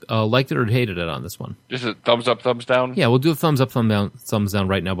 Liked it or hated it on this one? Just a thumbs up, thumbs down? Yeah, we'll do a thumbs up, thumbs down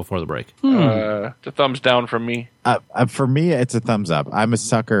right now before the break. It's a thumbs down from me. For me, it's a thumbs up. I'm a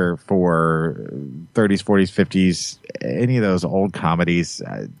sucker for 30s, 40s, 50s, any of those old comedies.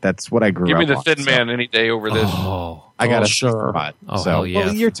 That's what I grew up on. Give me the Thin Man any day over this. Oh, I got a sure. spot. Oh, So, hell yeah.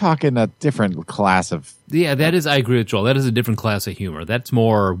 well, you're talking a different class of... yeah, that is, I agree with Joel. That is a different class of humor. That's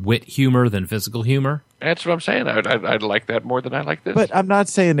more wit humor than physical humor. That's what I'm saying. I'd like that more than I like this. But I'm not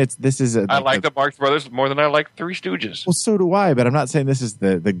saying this is... I like the Marx Brothers more than I like Three Stooges. Well, so do I, but I'm not saying this is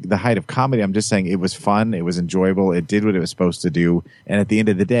the height of comedy. I'm just saying it was fun. It was enjoyable. It did what it was supposed to do. And at the end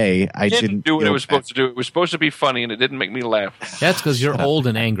of the day, I didn't do what it feel was supposed to do. It was supposed to be funny, and it didn't make me laugh. That's because you're old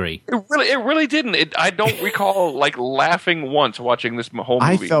and angry. It really didn't. I don't recall like laughing once watching this whole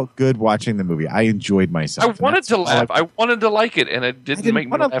movie. I felt good watching the movie. I enjoyed myself. I wanted to laugh. I wanted to like it, and it didn't make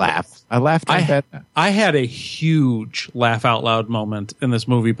me want to laugh. I laughed in bed. I had a huge laugh out loud moment in this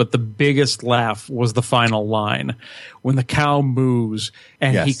movie, but the biggest laugh was the final line when the cow moos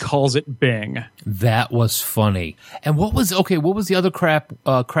and he calls it Bing. That was funny. And what was the other crack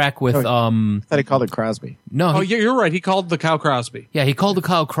with I thought he called it Crosby. No. You're right. He called the cow Crosby. Yeah, he called the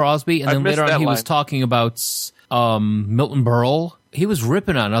cow Crosby, and then later on he was talking about Milton Berle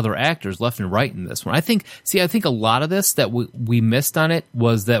ripping on other actors left and right in this one. I think a lot of this that we missed on it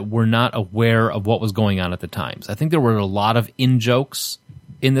was that we're not aware of what was going on at the times. I think there were a lot of in-jokes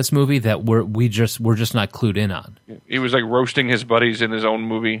in this movie that we're just not clued in on. He was like roasting his buddies in his own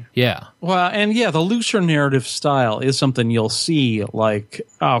movie. Yeah. Well, and yeah, the looser narrative style is something you'll see like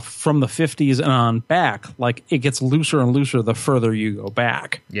from the 50s and on back. Like it gets looser and looser the further you go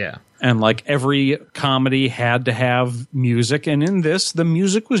back. Yeah. And like every comedy had to have music, and in this, the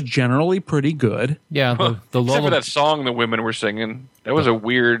music was generally pretty good. Yeah. The Except for lullaby. that song the women were singing. That was a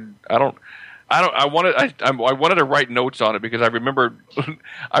weird. I wanted to write notes on it because I remember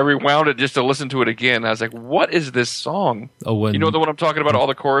I rewound it just to listen to it again. I was like, "What is this song?" Oh, you know the one I'm talking about? All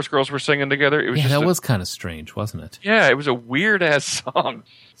the chorus girls were singing together. It was that was kind of strange, wasn't it? Yeah, it was a weird ass song.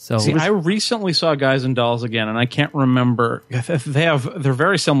 So See, I recently saw Guys and Dolls again, and I can't remember. They're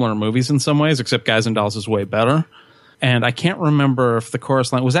very similar movies in some ways, except Guys and Dolls is way better. And I can't remember if the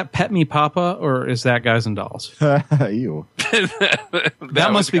chorus line was that "Pet Me Papa" or is that Guys and Dolls? You. That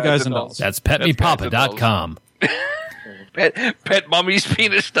must be Guys and Dolls. that's petmepapa.com.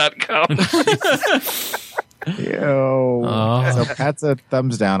 Petmommy'spenis.com. Yo. So Pat's a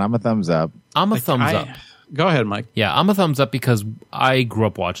thumbs down. I'm a thumbs up. I'm a thumbs up. Go ahead, Mike. Yeah, I'm a thumbs up because I grew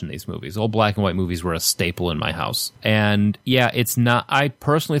up watching these movies. Old black and white movies were a staple in my house. And yeah, it's not. I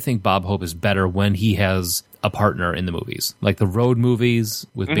personally think Bob Hope is better when he has a partner in the movies. Like the road movies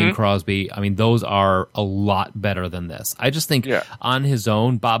with Bing Crosby. I mean, those are a lot better than this. I just think on his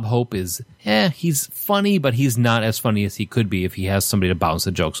own, Bob Hope is, he's funny, but he's not as funny as he could be if he has somebody to bounce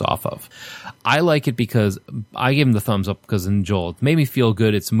the jokes off of. I like it because I gave him the thumbs up because in Joel, it made me feel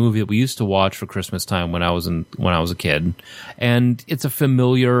good. It's a movie that we used to watch for Christmas time when I was a kid. And it's a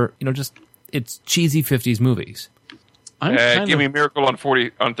familiar, it's cheesy 50s movies. Give me Miracle on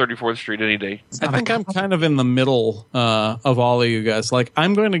 34th Street any day. I think I'm kind of in the middle of all of you guys. Like,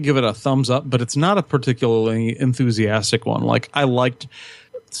 I'm going to give it a thumbs up, but it's not a particularly enthusiastic one. Like, I liked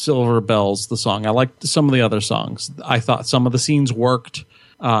Silver Bells, the song. I liked some of the other songs. I thought some of the scenes worked.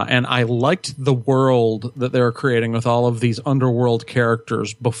 And I liked the world that they were creating with all of these underworld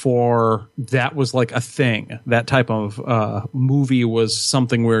characters before that was like a thing. That type of movie was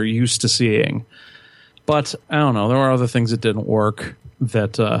something we're used to seeing. But I don't know. There were other things that didn't work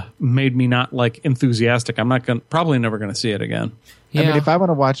that made me not like enthusiastic. I'm not probably never going to see it again. Yeah. I mean, if I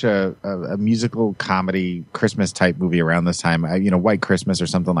want to watch a musical comedy Christmas type movie around this time, White Christmas or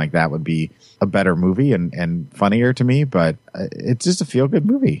something like that would be a better movie and funnier to me. But it's just a feel good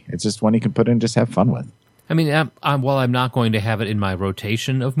movie. It's just one you can put in and just have fun with. I mean, while I'm not going to have it in my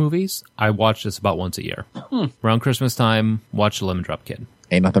rotation of movies, I watch this about once a year. Around Christmas time, watch The Lemon Drop Kid.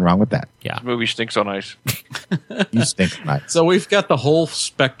 Ain't nothing wrong with that. Yeah. This movie stinks on ice. You stink nuts. So we've got the whole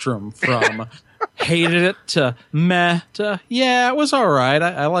spectrum from hated it to meh to, yeah, it was all right.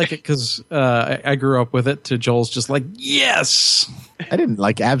 I like it because I grew up with it to Joel's just like, yes. I didn't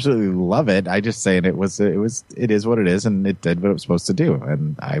absolutely love it. I just saying it is what it is, and it did what it was supposed to do,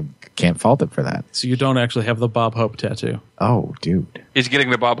 and I can't fault it for that. So you don't actually have the Bob Hope tattoo. Oh, dude. He's getting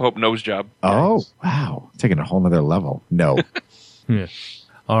the Bob Hope nose job. Oh, wow. Taking it a whole nother level. No. Yeah.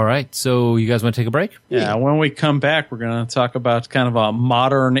 All right. So you guys want to take a break? Yeah. When we come back, we're going to talk about kind of a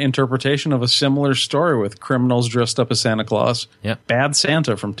modern interpretation of a similar story with criminals dressed up as Santa Claus. Yeah. Bad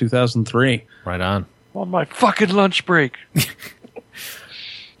Santa from 2003. Right on. On my fucking lunch break.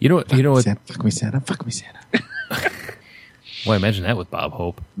 You know what? Santa, fuck me, Santa. Fuck me, Santa. Well, imagine that with Bob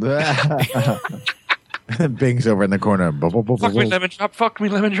Hope. Bing's over in the corner. Fuck me, lemon drop. Fuck me,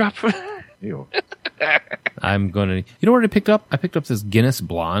 lemon drop. Ew. I'm going to... You know what I picked up? I picked up this Guinness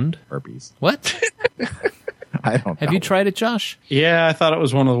Blonde. Herpes. What? I don't know. Have you tried it, Josh? Yeah, I thought it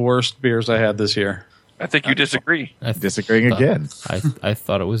was one of the worst beers I had this year. I think you disagree. Disagreeing again. I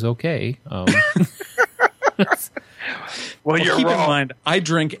thought it was okay. Well, you're keep wrong. in mind, I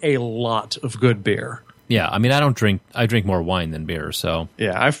drink a lot of good beer. Yeah, I mean, I drink more wine than beer, so...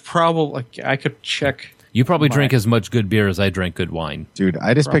 Yeah, I could check... You probably drink as much good beer as I drink good wine. Dude,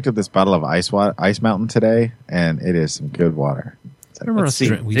 I just picked up this bottle of Ice Mountain today, and it is some good water. Let's see.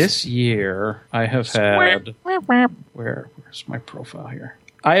 This year, I have had... Where's my profile here?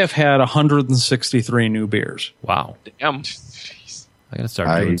 I have had 163 new beers. Wow. Damn. I got to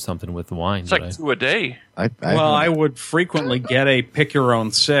start doing something with the wine. It's like 2 a day. I would frequently get a pick your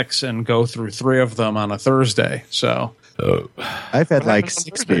own 6 and go through 3 of them on a Thursday. So I've had like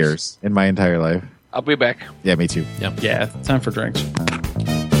 6 beers in my entire life. I'll be back. Yeah, me too. Yep. yeah, time for drinks.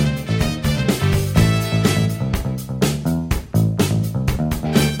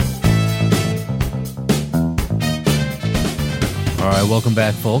 All right, welcome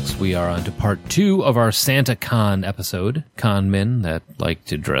back, folks. We are on to part 2 of our Santa Con episode. Con men that like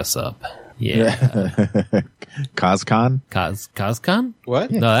to dress up. Yeah. CosCon? CosCon?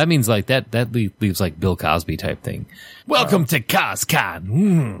 What? No, that means like that leaves like Bill Cosby type thing. Welcome to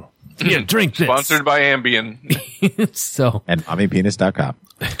CosCon. Here, drink this. Sponsored by Ambien. So, And mommypenis.com.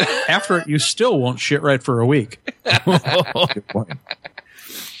 After it, you still won't shit right for a week. Good point.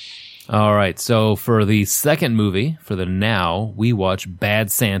 all right. So for the second movie, for the now, we watch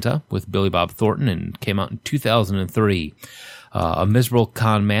Bad Santa with Billy Bob Thornton, and came out in 2003. A miserable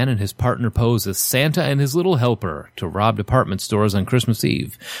con man and his partner pose as Santa and his little helper to rob department stores on Christmas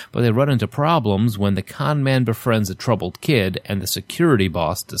Eve. But they run into problems when the con man befriends a troubled kid and the security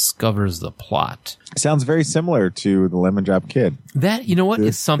boss discovers the plot. Sounds very similar to the Lemon Drop Kid. That, you know what,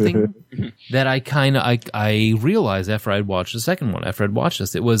 is something that I realized after I'd watched the second one, after I'd watched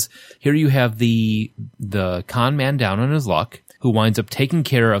this. It was, here you have the con man down on his luck, who winds up taking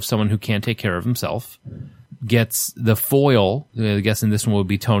care of someone who can't take care of himself, gets the foil. I guess in this one would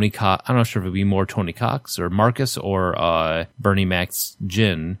be Tony Cox. I'm not sure if it would be more Tony Cox or Marcus or Bernie Mac's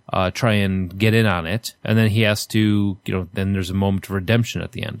Jin, try and get in on it. And then he has to, then there's a moment of redemption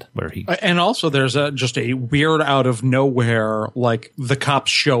at the end where he... And also there's just a weird out of nowhere, like the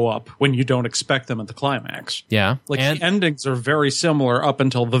cops show up when you don't expect them at the climax. Yeah. Like and, the endings are very similar up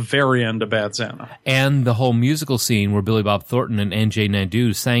until the very end of Bad Santa. And the whole musical scene where Billy Bob Thornton and N.J.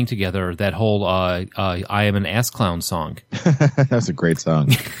 Naidu sang together that whole I Am an Ass Clown song. That's a great song.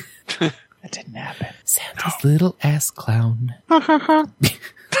 That didn't happen. Santa's little ass clown.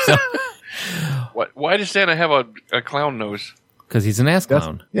 So, Why does Santa have a clown nose? because he's an ass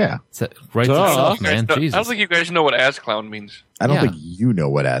clown. Yeah. So, right to itself, man. I Jesus. don't think you guys know what ass clown means. I don't Yeah. think you know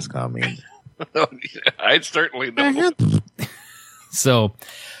what ass clown means. I certainly know. So,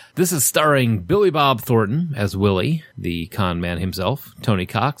 this is starring Billy Bob Thornton as Willie, the con man himself, Tony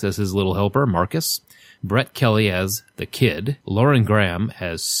Cox as his little helper, Marcus, Brett Kelly as the kid, Lauren Graham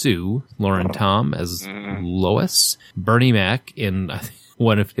as Sue, Lauren Tom as Lois, Bernie Mac in I think,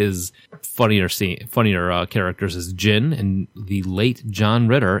 one of his funnier characters as Jin, and the late John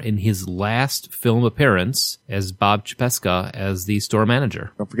Ritter in his last film appearance as Bob Chapesca as the store manager.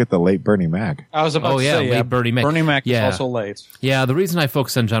 Don't forget the late Bernie Mac. I was about Oh, to yeah, say, late Bernie Mac. Bernie Mac Yeah. is also late. Yeah, the reason I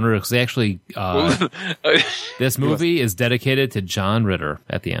focus on John Ritter because they actually this movie is dedicated to John Ritter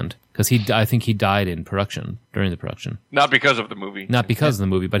at the end because I think he died in production during the production, Not because of the movie. not because of the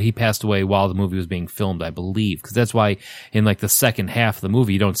movie, but he passed away while the movie was being filmed, I believe, because that's why in like the second half of the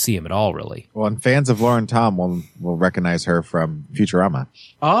movie you don't see him at all, really. Well, and fans of Lauren Tom will recognize her from Futurama.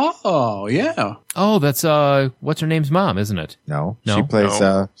 Oh, yeah. Oh, that's what's her name's mom, isn't it? No, No?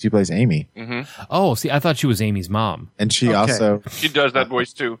 she plays Amy, Oh, see, I thought she was Amy's mom. and she Okay. also She does that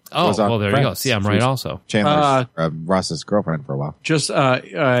voice too. Oh, was on well, there you go. Friends. See, I'm She right was- also. Chandler's Ross's girlfriend for a while. Just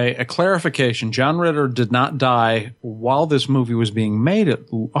a clarification. John Ritter did not die while this movie was being made.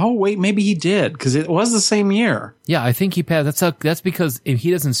 Oh, wait, maybe he did, because it was the same year. Yeah, I think he passed. That's because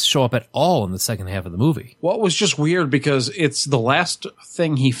he doesn't show up at all in the second half of the movie. What was just weird because it's the last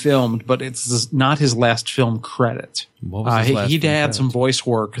thing he filmed, but it's not his last film credit. What was his last He'd film had credit? some voice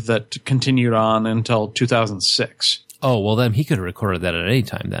work that continued on until 2006. Oh, well, then he could have recorded that at any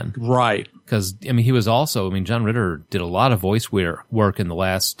time then. Right. Because, he was also, John Ritter did a lot of voice work in the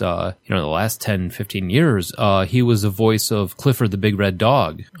last, the last 10, 15 years. He was the voice of Clifford the Big Red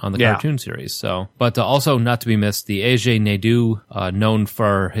Dog on the Yeah. cartoon series. So, but also not to be missed, the A.J. Naidu, known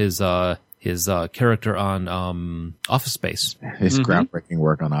for his character on, Office Space. His groundbreaking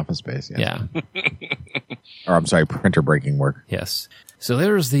work on Office Space. Yeah. Or I'm sorry, printer breaking work. Yes. So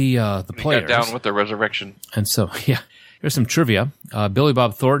there's the He got players. down with the resurrection. And so, here's some trivia. Billy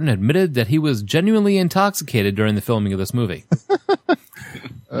Bob Thornton admitted that he was genuinely intoxicated during the filming of this movie.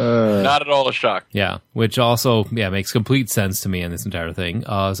 Not at all a shock. Yeah, which also makes complete sense to me in this entire thing.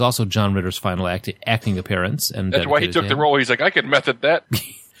 It's also John Ritter's final acting appearance, and That's why he dedicated took to the him. role. He's like, I could method that.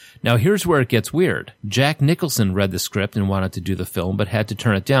 Now here's where it gets weird. Jack Nicholson read the script and wanted to do the film, but had to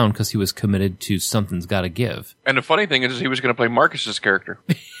turn it down because he was committed to Something's Gotta Give. And the funny thing is he was going to play Marcus's character.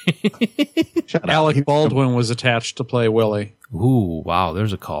 Shut up. Alec Baldwin was attached to play Willie. Ooh, wow,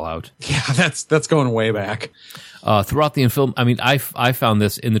 there's a call out. Yeah, that's going way back. Throughout the film, I found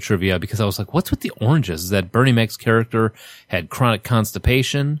this in the trivia because I was like, what's with the oranges? Is that Bernie Mac's character had chronic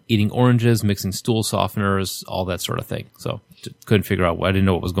constipation, eating oranges, mixing stool softeners, all that sort of thing. So couldn't figure out. I didn't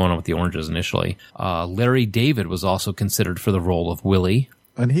know what was going on with the oranges initially. Larry David was also considered for the role of Willie.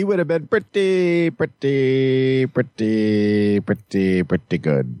 And he would have been pretty good.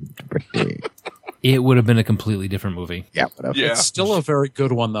 Pretty. it would have been a completely different movie. Yeah, whatever. Yeah. It's still a very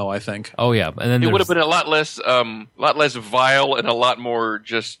good one, though, I think. Oh yeah, and then It would there's- have been a lot less vile and a lot more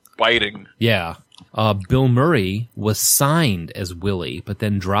just biting. Yeah. Bill Murray was signed as Willie, but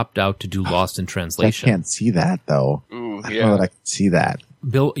then dropped out to do Lost in I Translation. can't see that though. Ooh, I don't know yeah. that I can see that.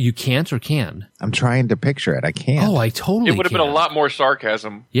 Bill, you can't or can? I'm trying to picture it. I can't. Oh, I totally It would have been a can. lot more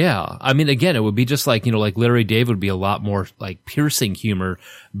sarcasm. Yeah. I mean, again, it would be just like, like Larry David would be a lot more like piercing humor.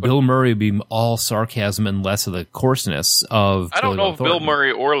 Bill Murray would be all sarcasm and less of the coarseness of I don't Billy know Bob if Bill Thornton.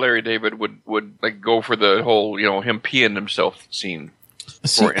 Murray or Larry David would like go for the whole, him peeing himself scene.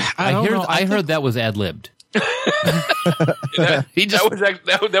 See, I don't know. heard that was ad-libbed. He just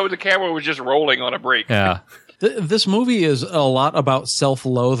that was the camera was just rolling on a break. Yeah. This movie is a lot about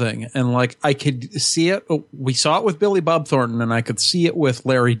self-loathing, and like I could see it. We saw it with Billy Bob Thornton, and I could see it with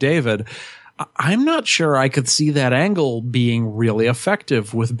Larry David. I'm not sure I could see that angle being really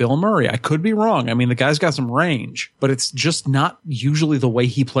effective with Bill Murray. I could be wrong. I mean, the guy's got some range, but it's just not usually the way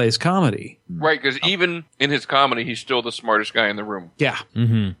he plays comedy. Right, because even in his comedy, he's still the smartest guy in the room. Yeah.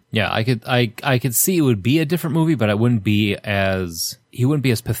 Yeah, I could see it would be a different movie, but he wouldn't be as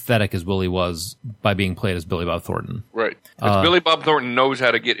pathetic as Willie was by being played as Billy Bob Thornton. Right. 'Cause Billy Bob Thornton knows how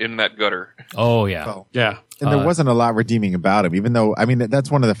to get in that gutter. Oh yeah. Oh. Yeah. And there wasn't a lot redeeming about him, even though, I mean, that's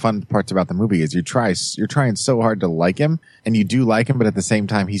one of the fun parts about the movie is you're trying so hard to like him, and you do like him, but at the same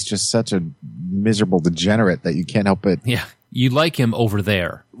time, he's just such a miserable degenerate that you can't help it. Yeah. You like him over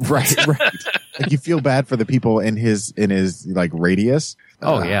there. Right. Like you feel bad for the people in his like radius.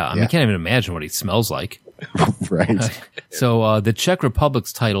 Oh yeah. I mean, I can't even imagine what he smells like. Right. So the Czech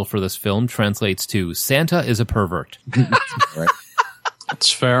Republic's title for this film translates to "Santa is a pervert." Right.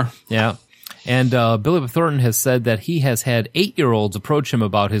 That's fair. Yeah. And Billy Bob Thornton has said that he has had 8-year-olds approach him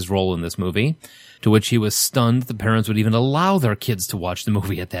about his role in this movie, to which he was stunned the parents would even allow their kids to watch the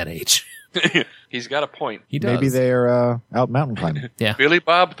movie at that age. He's got a point. He does. Maybe they're out mountain climbing. Yeah. Billy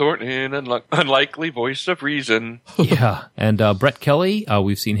Bob Thornton, unlikely voice of reason. Yeah. And Brett Kelly,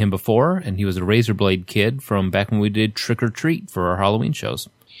 we've seen him before, and he was a Razor Blade Kid from back when we did Trick or Treat for our Halloween shows.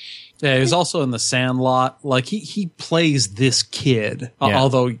 Yeah, he was also in The Sandlot. Like he plays this kid, Yeah.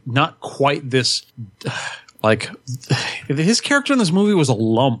 although not quite this. Like his character in this movie was a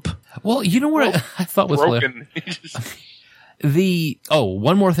lump. Well, you know what I thought was hilarious? Broken.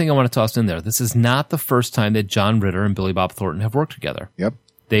 One more thing I want to toss in there. This is not the first time that John Ritter and Billy Bob Thornton have worked together. Yep.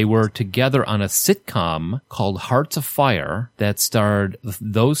 They were together on a sitcom called Hearts of Fire that starred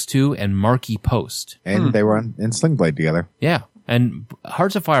those two and Marky Post. And they were in Sling Blade together. Yeah. And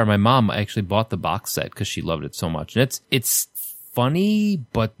Hearts of Fire, my mom actually bought the box set because she loved it so much. And it's funny,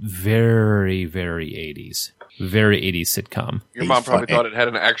 but very, very 80s. Very 80s sitcom. Your mom probably funny. thought it had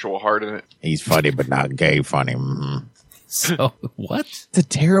an actual heart in it. He's funny, but not gay funny. Mm-hmm. So, what? It's a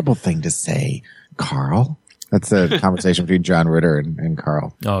terrible thing to say, Carl. That's a conversation between John Ritter and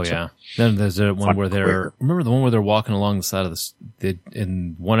Carl. Oh, yeah. Then there's the one where they're, remember the one where they're walking along the side of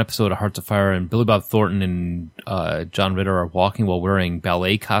in one episode of Hearts of Fire, and Billy Bob Thornton and John Ritter are walking while wearing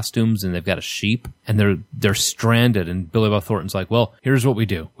ballet costumes, and they've got a sheep, and they're stranded, and Billy Bob Thornton's like, well, here's what we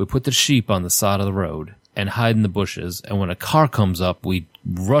do. We put the sheep on the side of the road and hide in the bushes, and when a car comes up, we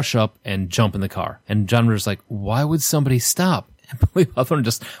rush up and jump in the car. And John Ritter's like, why would somebody stop? And Billy Bob Thornton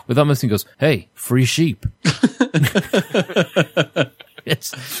just, without missing, goes, hey, free sheep.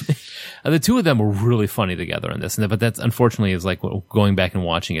 The two of them were really funny together in this, but that's unfortunately is like going back and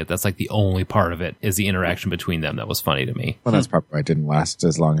watching it. That's like the only part of it is the interaction between them that was funny to me. Well, that's probably why it didn't last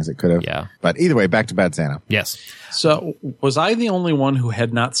as long as it could have. Yeah. But either way, back to Bad Santa. Yes. So was I the only one who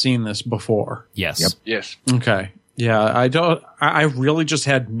had not seen this before? Yes. Yep. Yes. Okay. Yeah, I really just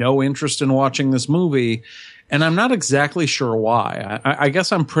had no interest in watching this movie, and I'm not exactly sure why. I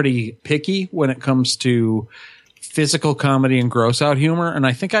guess I'm pretty picky when it comes to physical comedy and gross out humor, and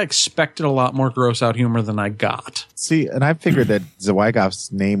I think I expected a lot more gross out humor than I got. See, and I figured that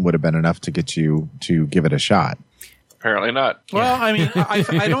Zwigoff's name would have been enough to get you to give it a shot. Apparently not. Well, I mean,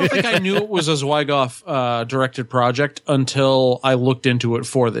 I don't think I knew it was a Zwigoff directed project until I looked into it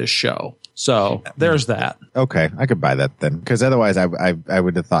for this show. So there's that. Okay, I could buy that then, because otherwise I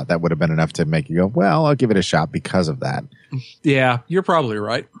would have thought that would have been enough to make you go, well, I'll give it a shot because of that. Yeah, you're probably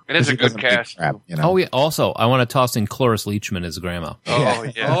right. It is a He good doesn't make cast. crap, you know? Oh, yeah. Also, I want to toss in Cloris Leachman as grandma. Oh,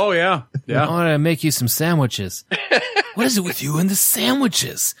 yeah. Oh yeah, I yeah. want to make you some sandwiches. What is it with you and the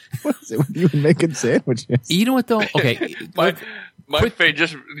sandwiches? What is it with you making sandwiches? You know what, though? Okay.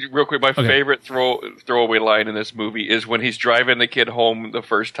 Just real quick, my favorite throwaway line in this movie is when he's driving the kid home the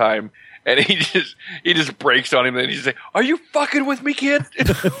first time, and he just breaks on him, and he's like, "Are you fucking with me, kid?"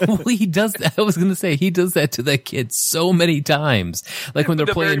 Well, he does that. I was going to say he does that to that kid so many times. Like when they're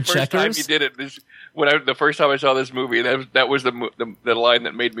playing very first checkers. Time he did it. The first time I saw this movie, that was the line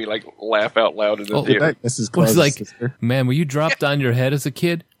that made me like laugh out loud in the theater. This is It was like, sister. man, were you dropped on your head as a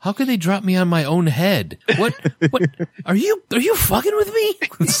kid? How could they drop me on my own head? What are you fucking with me?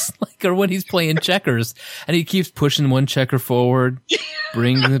 It's like, or when he's playing checkers and he keeps pushing one checker forward,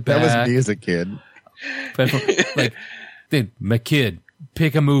 bringing it back. That was me as a kid. Like, dude, my kid,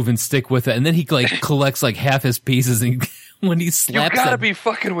 pick a move and stick with it. And then he like collects like half his pieces, and when he slaps you gotta that, be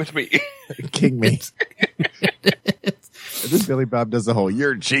fucking with me. King me. This Billy Bob does the whole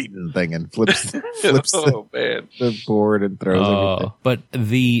 "you're cheating" thing and flips Oh man, the board and throws everything. But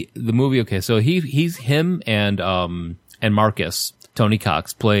the movie, okay, so he's him and Marcus, Tony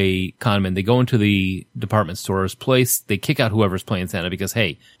Cox, play conmen. They go into the department store's place. They kick out whoever's playing Santa because,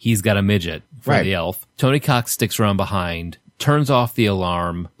 hey, he's got a midget for Right. the elf. Tony Cox sticks around behind, turns off the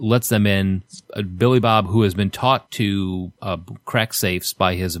alarm, lets them in. Billy Bob, who has been taught to crack safes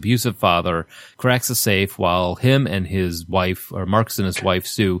by his abusive father, cracks a safe while him and his wife, or Marcus and his wife,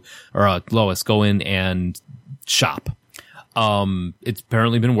 Sue, or Lois, go in and shop. It's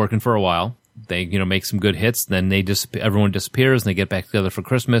apparently been working for a while. They, make some good hits. Then everyone disappears and they get back together for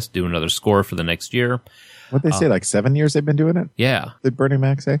Christmas, do another score for the next year. What'd they say? Like 7 years they've been doing it? Yeah. Did Bernie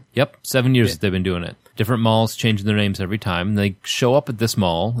Mac say? Yep. 7 years they've been doing it. Different malls changing their names every time. And they show up at this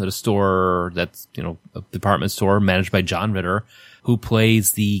mall at a store that's, a department store managed by John Ritter, who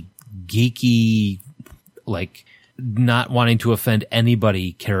plays the geeky, like, not wanting to offend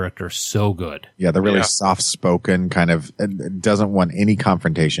anybody character so good. Yeah, the really soft-spoken kind of doesn't want any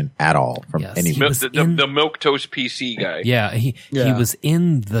confrontation at all from Yes. anyone. the milquetoast PC guy. Yeah, he was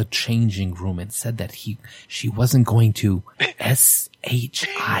in the changing room and said that she wasn't going to SHIT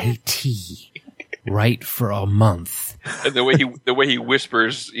right for a month. And the way he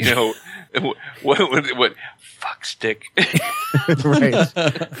whispers, what fuck stick. Right.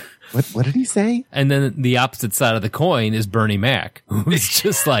 What did he say? And then the opposite side of the coin is Bernie Mac, who's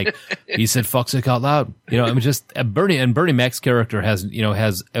just like, he said fuck sick out loud. Bernie Mac's character has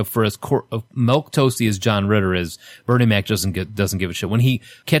for as milk toasty as John Ritter is, Bernie Mac doesn't give a shit. When he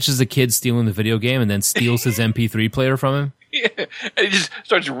catches a kid stealing the video game and then steals his MP3 player from him. Yeah. And he just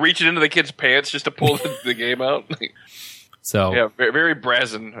starts reaching into the kid's pants just to pull the game out. So yeah, very, very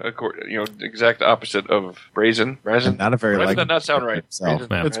brazen. Exact opposite of brazen. Brazen. Not a very Why does like. that not sound right? himself.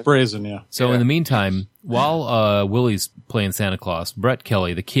 Brazen. It's brazen, yeah. So in the meantime, while Willie's playing Santa Claus, Brett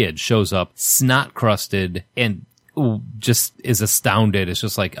Kelly, the kid, shows up snot crusted and just is astounded. It's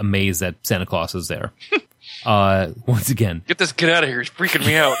just like amazed that Santa Claus is there. Once again, Get this kid out of here. He's freaking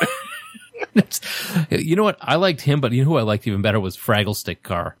me out. you know what? I liked him, but you know who I liked even better was Fraggle Stick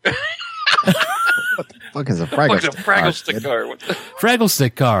Car. Fuck is a Fraggle Fuck's a Fraggle stick car. What the- Fraggle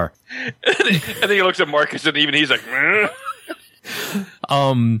Stick Car. And then he looks at Marcus, and even he's like,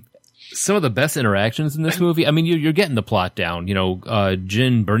 Some of the best interactions in this movie. I mean, you're getting the plot down.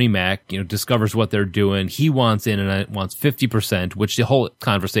 Jin, Bernie Mac, discovers what they're doing. He wants in and wants 50%, which the whole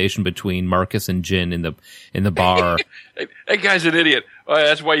conversation between Marcus and Jin in the bar. that guy's an idiot.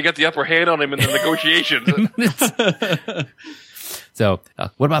 That's why you got the upper hand on him in the negotiations. So,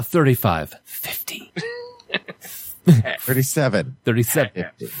 what about 35? 50. 37. 37.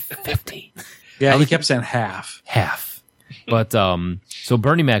 50. Yeah, he kept saying half. Half. But, so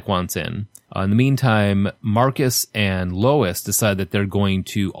Bernie Mac wants in. In the meantime, Marcus and Lois decide that they're going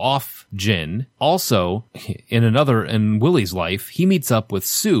to off Jin. Also, in Willie's life, he meets up with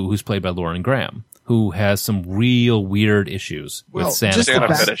Sue, who's played by Lauren Graham, who has some real weird issues with Santa. just Santa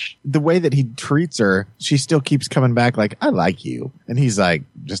the, fetish. the way that he treats her, she still keeps coming back like, I like you. And he's like,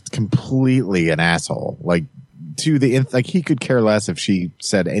 just completely an asshole. Like, to the nth, like, he could care less if she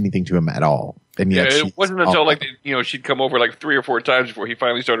said anything to him at all. And yet It wasn't until she'd come over like 3 or 4 times before he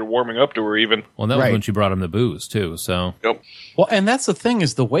finally started warming up to her. Even Well, that was Right. when she brought him the booze, too, so. Nope. Well, and that's the thing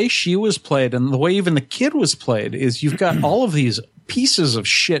is the way she was played and the way even the kid was played is you've got all of these pieces of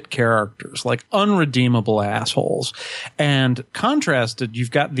shit characters, like unredeemable assholes. And contrasted,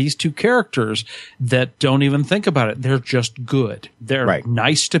 you've got these two characters that don't even think about it. They're just good. They're Right.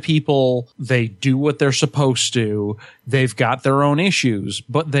 nice to people. They do what they're supposed to. They've got their own issues,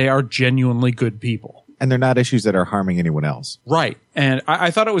 but they are genuinely good people. and they're not issues that are harming anyone else. Right. And I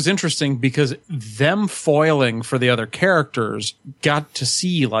thought it was interesting because them foiling for the other characters got to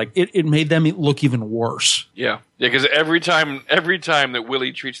see, like, it made them look even worse. Yeah, because every time that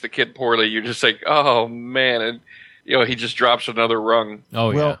Willie treats the kid poorly, you're just like, oh man, and he just drops another rung.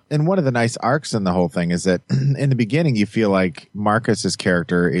 Oh, Well, and one of the nice arcs in the whole thing is that in the beginning, you feel like Marcus's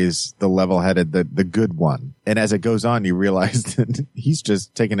character is the level-headed, the good one. And as it goes on, you realize that he's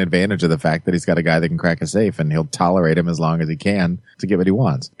just taking advantage of the fact that he's got a guy that can crack a safe, and he'll tolerate him as long as he can to get what he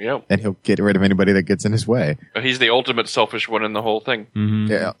wants. Yep. And he'll get rid of anybody that gets in his way. But he's the ultimate selfish one in the whole thing.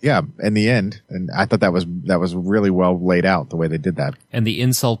 Yeah, in the end. And I thought that was really well laid out, the way they did that. And the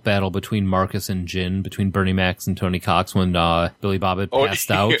insult battle between Marcus and Jin, between Bernie Mac and Tony Cox when Billy Bob had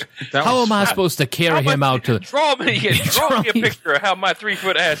passed out. How am I supposed to carry him out to... Draw me a picture of how my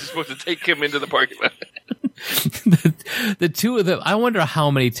 3-foot ass is supposed to take him into the parking lot. the two of them, I wonder how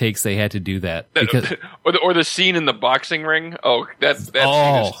many takes they had to do that. Because, or the scene in the boxing ring. Oh, that scene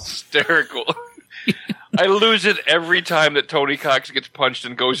is hysterical. I lose it every time that Tony Cox gets punched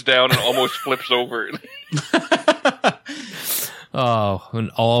and goes down and almost flips over. when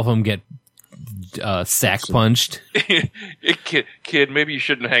all of them get sack punched. Kid, maybe you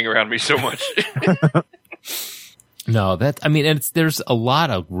shouldn't hang around me so much. No, there's a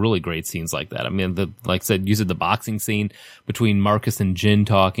lot of really great scenes like that. I mean, like I said, you said the boxing scene between Marcus and Jin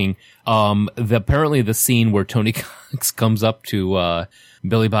talking. Apparently the scene where Tony Cox comes up to,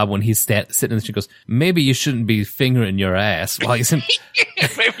 Billy Bob when he's sitting in the chair goes, maybe you shouldn't be fingering your ass while he's in.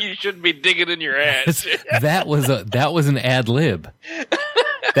 Maybe you shouldn't be digging in your ass. That was an ad lib.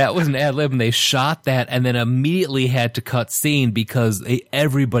 That was an ad lib, and they shot that and then immediately had to cut scene because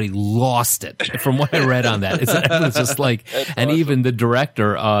everybody lost it. From what I read on that, it was just like, and awesome. Even the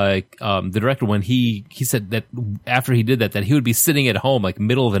director, when he said that after he did that he would be sitting at home like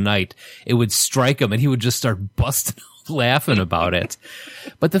middle of the night, it would strike him and he would just start busting laughing about it.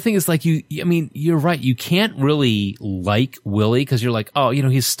 But the thing is, like, you're right. You can't really like Willie because you're like, oh,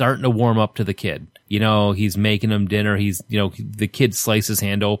 he's starting to warm up to the kid. He's making him dinner. The kid slices his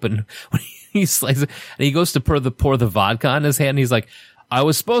hand open when he slices it, and he goes to pour the vodka on his hand. And he's like, I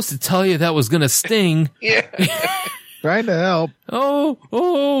was supposed to tell you that was going to sting. Yeah. Trying to help.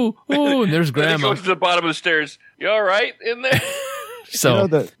 Oh, and there's Grandma. He goes to the bottom of the stairs. You all right in there? So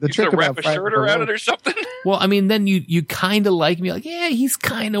the trick wrap about a shirt around it or something. Well, then you kind of like me, like, yeah, he's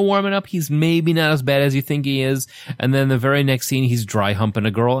kind of warming up. He's maybe not as bad as you think he is. And then the very next scene, he's dry humping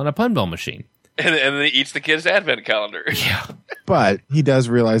a girl in a punbell machine. And then he eats the kid's advent calendar. Yeah. But he does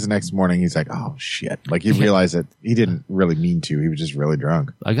realize the next morning, he's like, oh, shit. Like, he realized that he didn't really mean to. He was just really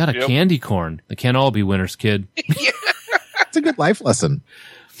drunk. I got a candy corn. They can't all be winners, kid. It's a good life lesson.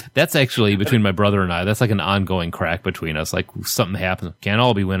 That's actually between my brother and I. That's like an ongoing crack between us. Like, something happens. Can't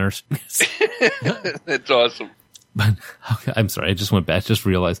all be winners. That's awesome. But I'm sorry, I just went back. Just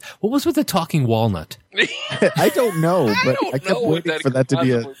realized, what was with the talking walnut? I don't know, but I kept waiting for that to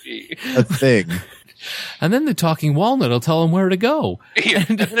be a thing. And then the talking walnut will tell him where to go. Yeah,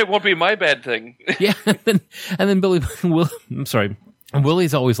 and it won't be my bad thing. Yeah, and then I'm sorry. And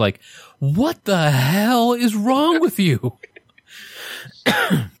Willie's always like, what the hell is wrong with you?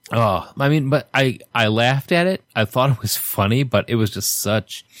 But I laughed at it. I thought it was funny, but it was just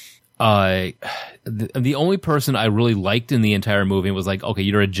such... the only person I really liked in the entire movie was like, okay,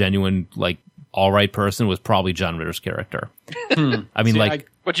 you're a genuine, like, all right person, was probably John Ritter's character.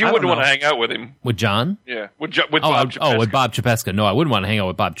 But you wouldn't want to hang out with him. With John? Yeah. With Bob Chapesca. Oh, with Bob Chapesca. No, I wouldn't want to hang out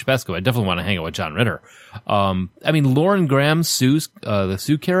with Bob Chapesca. I definitely want to hang out with John Ritter. Lauren Graham, the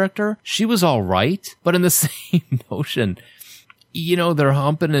Sue character, she was all right, but in the same notion, they're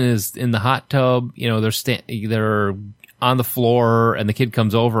humping in the hot tub, they're on the floor and the kid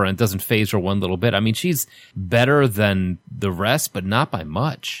comes over and it doesn't faze her one little bit. She's better than the rest, but not by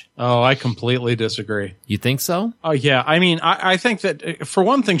much. Oh, I completely disagree. You think so? Oh, yeah. I think that, for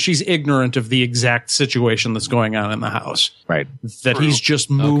one thing, she's ignorant of the exact situation that's going on in the house. Right. That he's just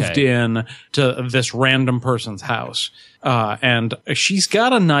moved in to this random person's house. And she's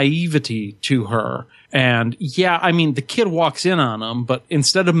got a naivety to her. And yeah, the kid walks in on them, but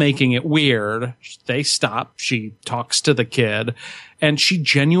instead of making it weird, they stop. She talks to the kid and she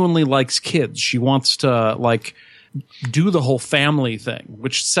genuinely likes kids. She wants to do the whole family thing,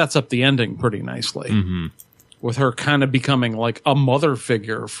 which sets up the ending pretty nicely. Mm-hmm. With her kind of becoming like a mother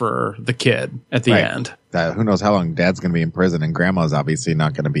figure for the kid at the end. Who knows how long Dad's going to be in prison, and Grandma's obviously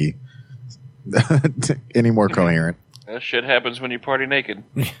not going to be any more coherent. That shit happens when you party naked.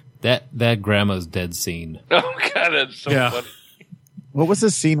 That Grandma's dead scene. Oh, God, that's so funny. What was the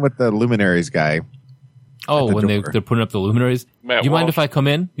scene with the luminaries guy? Oh, when they're putting up the luminaries? Matt Do you Walsh. mind if I come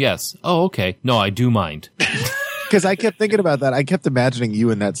in? Yes. Oh, okay. No, I do mind. Because I kept thinking about that. I kept imagining you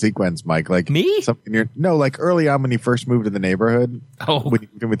in that sequence, Mike. Like me? Like early on when you first moved to the neighborhood. Oh.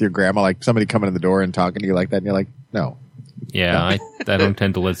 With your grandma, like somebody coming in the door and talking to you like that, and you're like, no. Yeah, I don't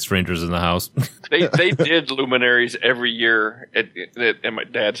tend to let strangers in the house. They did luminaries every year at my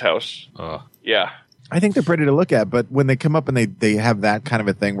dad's house. Ugh. Yeah. I think they're pretty to look at, but when they come up and they have that kind of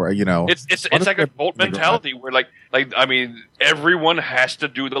a thing where, it's like a cult mentality where like I mean everyone has to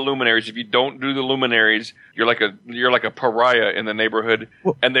do the luminaries. If you don't do the luminaries, you're like a pariah in the neighborhood,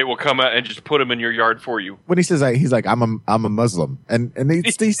 and they will come out and just put them in your yard for you. When he says he's like I'm a Muslim, and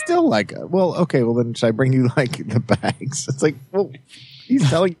they still like, well, okay, well then should I bring you like the bags? It's like, well, he's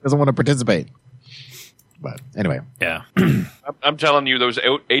telling you he doesn't want to participate. But anyway, Yeah. I'm telling you, those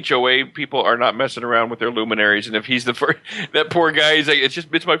HOA people are not messing around with their luminaries. And if he's the first, that poor guy, he's like,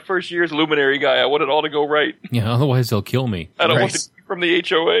 it's my first year as luminary guy. I want it all to go right. Yeah, otherwise they'll kill me. I don't want to be from the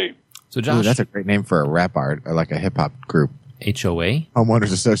HOA. So Josh, ooh, that's a great name for a rap art or like a hip hop group. HOA?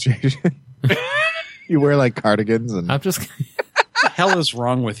 Homeowners Association. You wear like cardigans and I'm just What the hell is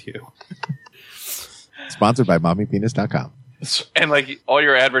wrong with you? sponsored by mommypenis.com. And like all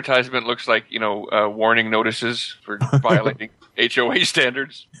your advertisement looks like, warning notices for violating HOA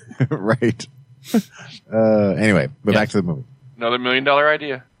standards. Right. Anyway, but back to the movie. Another $1 million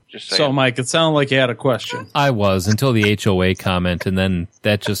idea. Just saying. So, Mike, it sounded like you had a question. I was until the HOA comment, and then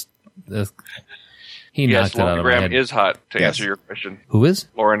that just he yes, knocked it out Lauren of my Graham head. is hot, to Yes. answer your question. Who is?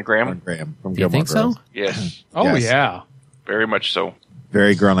 Lauren Graham? Lauren Graham from Do you Gilmore think so? Girls. Yes, Oh, Yes. yeah. very much so.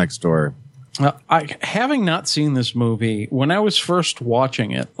 Very girl next door. Having not seen this movie, when I was first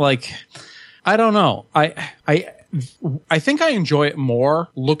watching it, like, I don't know. I think I enjoy it more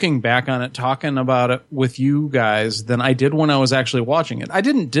looking back on it, talking about it with you guys than I did when I was actually watching it. I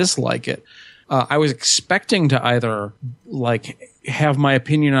didn't dislike it. I was expecting to either like have my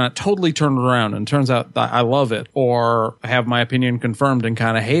opinion on it totally turned around and turns out that I love it, or have my opinion confirmed and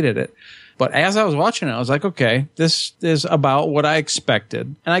kind of hated it. But as I was watching it, I was like, okay, this is about what I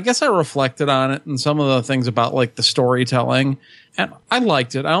expected. And I guess I reflected on it and some of the things about like the storytelling. And I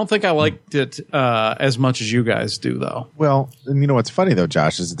liked it. I don't think I liked it as much as you guys do, though. Well, and you know what's funny though,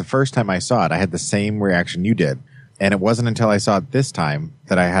 Josh, is the first time I saw it, I had the same reaction you did. And it wasn't until I saw it this time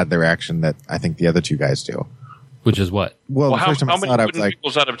that I had the reaction that I think the other two guys do. Which is what? Well, the How first time I many saw it, I was wooden like,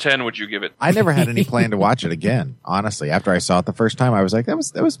 peoples out of 10 would you give it? I never had any plan to watch it again. Honestly, after I saw it the first time, I was like, that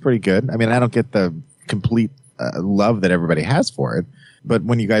was pretty good. I mean, I don't get the complete love that everybody has for it, but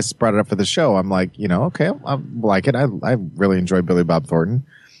when you guys brought it up for the show, I'm like, okay, I like it. I really enjoy Billy Bob Thornton,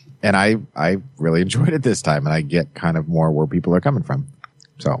 and I really enjoyed it this time, and I get kind of more where people are coming from.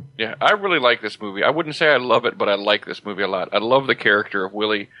 So Yeah, I really like this movie. I wouldn't say I love it, but I like this movie a lot. I love the character of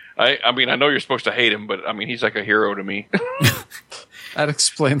Willie. I mean, I know you're supposed to hate him, but I mean, he's like a hero to me. That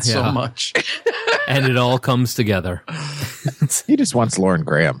explains Yeah. so much. And it all comes together. he just wants Lauren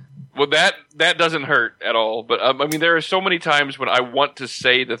Graham. Well, that doesn't hurt at all. But I mean, there are so many times when I want to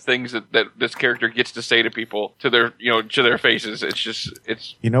say the things that this character gets to say to people to their faces.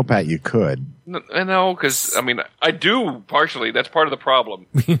 It's Pat, you could. I know, because I mean, I do partially. That's part of the problem.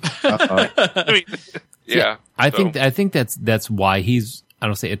 I mean, yeah. I think that's why he's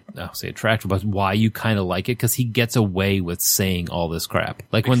I'll say attractive, but why you kind of like it, because he gets away with saying all this crap.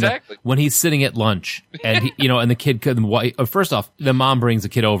 Like Exactly. when he's sitting at lunch and he, and the kid first off, the mom brings the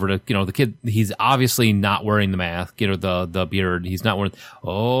kid over to, the kid, he's obviously not wearing the mask, the beard. He's not wearing,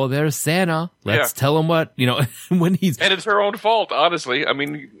 oh, there's Santa. Let's tell him what, when he's, And it's her own fault, honestly. I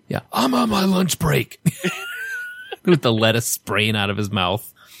mean, yeah, I'm on my lunch break with the lettuce spraying out of his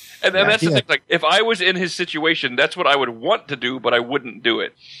mouth. and that's the thing. Like, if I was in his situation, that's what I would want to do, but I wouldn't do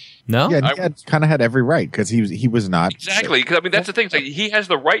it. No? Yeah, he kind of had every right because he was not. Exactly. Because I mean, that's the thing. It's like, he has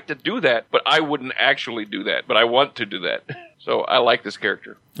the right to do that, but I wouldn't actually do that. But I want to do that. So I like this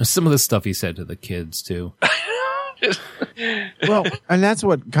character. Some of the stuff he said to the kids too. Well, and that's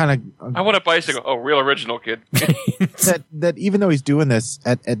what kind of I want a bicycle. Oh, real original, kid. that even though he's doing this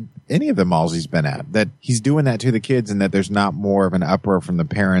at any of the malls he's been at, that he's doing that to the kids, and that there's not more of an uproar from the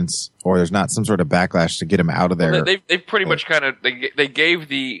parents, or there's not some sort of backlash to get him out of there. Well, they pretty much kind of they gave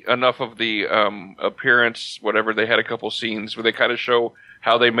the enough of the appearance, whatever. They had a couple scenes where they kind of show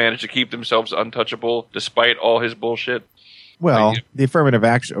how they managed to keep themselves untouchable despite all his bullshit. Well, the affirmative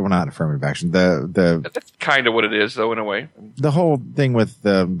action, or not affirmative action, the That's kind of what it is, though, in a way. the whole thing with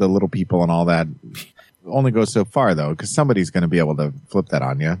the little people and all that only goes so far, though, because somebody's going to be able to flip that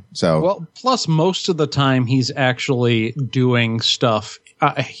on you. So, Well, plus most of the time he's actually doing stuff.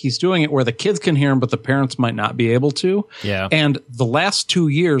 He's doing it where the kids can hear him, but the parents might not be able to. Yeah. And the last 2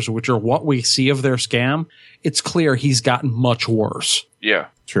 years, which are what we see of their scam, it's clear he's gotten much worse. Yeah.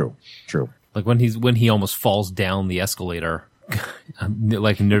 true. Like when he almost falls down the escalator,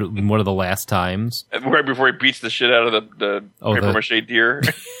 like in one of the last times. Right before he beats the shit out of the paper mache deer.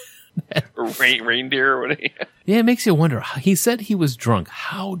 Or reindeer or whatever. Yeah, it makes you wonder. He said he was drunk.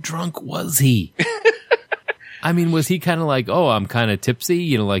 How drunk was he? I mean, was he kind of like, oh, I'm kind of tipsy,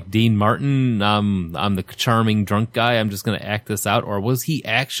 you know, like Dean Martin, I'm the charming drunk guy, I'm just going to act this out? Or was he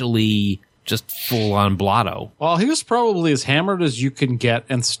actually just full-on blotto? Well, he was probably as hammered as you can get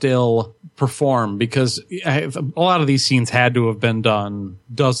and still perform, because a lot of these scenes had to have been done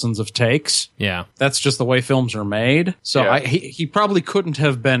dozens of takes. Yeah. That's just the way films are made. So Yeah. he probably couldn't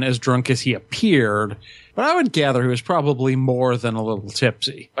have been as drunk as he appeared, but I would gather he was probably more than a little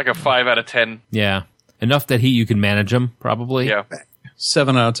tipsy. Like a 5 out of 10. Yeah. Enough that you can manage him, probably. Yeah.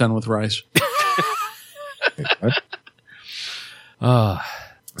 7 out of 10 with rice.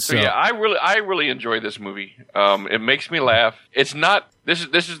 So yeah, I really enjoy this movie. It makes me laugh. It's not this is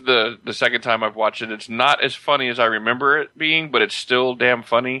the second time I've watched it. It's not as funny as I remember it being, but it's still damn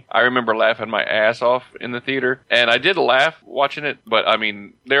funny. I remember laughing my ass off in the theater, and I did laugh watching it. But I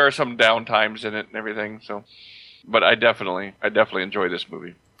mean, there are some down times in it and everything. So, but I definitely enjoy this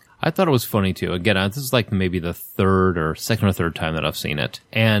movie. I thought it was funny too. Again, this is like maybe the second or third time that I've seen it.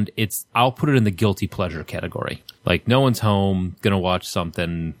 And I'll put it in the guilty pleasure category. Like, no one's home, gonna watch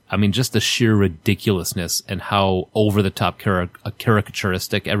something. I mean, just the sheer ridiculousness and how over the top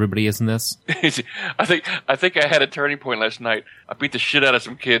caricaturistic everybody is in this. I think I had a turning point last night. I beat the shit out of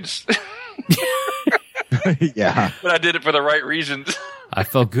some kids. Yeah. But I did it for the right reasons. I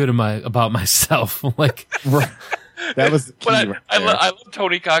felt good about myself. Like, That was the key But right I there. love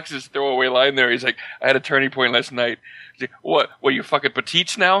Tony Cox's throwaway line there. He's like, I had a turning point last night. He's like, what, you fucking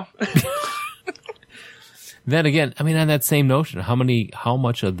petites now? then again, I mean, on that same notion, how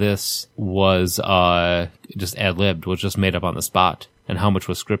much of this was just ad-libbed, was just made up on the spot, and how much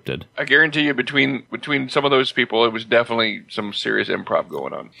was scripted? I guarantee you between some of those people, it was definitely some serious improv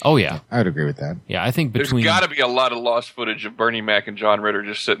going on. Oh, yeah. I would agree with that. Yeah, I think There's between... got to be a lot of lost footage of Bernie Mac and John Ritter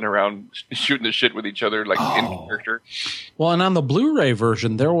just sitting around shooting the shit with each other, like in character. Well, and on the Blu-ray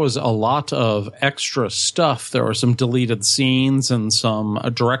version, there was a lot of extra stuff. There were some deleted scenes and some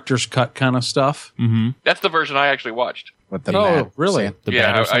director's cut kind of stuff. That's the version I actually watched. What the Oh, Mad really? Santa- The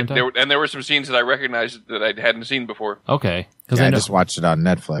Yeah, Batter Santa? there were some scenes that I recognized that I hadn't seen before. Okay. Because Yeah, I I know... just watched it on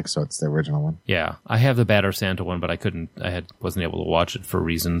Netflix, so it's the original one. Yeah, I have the Batter Santa one, but wasn't able to watch it for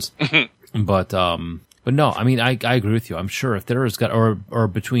reasons. But no, I mean, I agree with you. I'm sure if there is or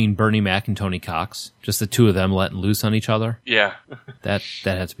between Bernie Mac and Tony Cox, just the two of them letting loose on each other, Yeah. that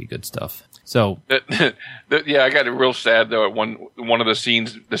has to be good stuff. So Yeah, I got real sad though at one of the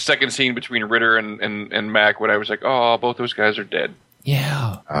scenes, the second scene between Ritter and Mac, when I was like, oh, both those guys are dead.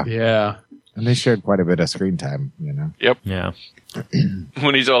 yeah, Yeah. And they shared quite a bit of screen time, you know. Yep. yeah.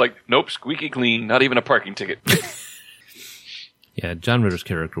 When he's all like, nope, squeaky clean, not even a parking ticket. Yeah, John Ritter's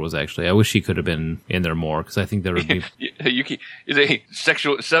character was actually. I wish he could have been in there more, because I think there would be. He's a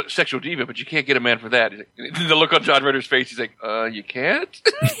sexual diva, but you can't get a man for that. He's like, the look on John Ritter's face, he's like, you can't?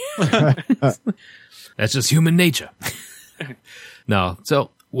 That's just human nature. No,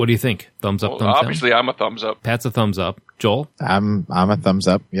 so what do you think? Thumbs up, Well, thumbs obviously, down. I'm a thumbs up. Pat's a thumbs up. Joel, I'm a thumbs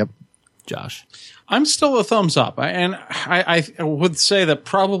up. Yep. Josh. I'm still a thumbs up. I would say that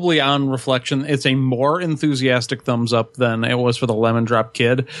probably on reflection, it's a more enthusiastic thumbs up than it was for the Lemon Drop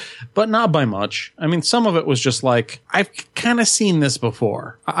Kid, but not by much. I mean, some of it was just like, I've kind of seen this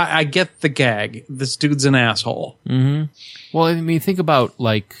before. I get the gag. This dude's an asshole. Well, I mean, think about,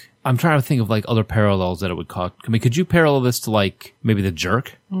 like, I'm trying to think of, like, other parallels that it would cause. I mean, could you parallel this to, like, maybe The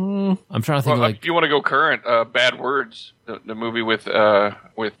Jerk? I'm trying to think Well, of, if you want to go current, Bad Words, the movie with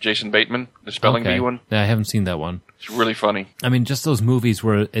Jason Bateman, the spelling bee one. Yeah, I haven't seen that one. It's really funny. I mean, just those movies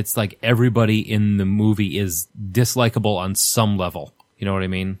where it's like everybody in the movie is dislikable on some level. You know what I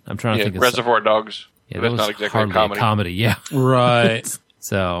mean? I'm trying to Yeah, think of Reservoir Dogs. Yeah, But that that's was not exactly a hardly comedy. Yeah. Right.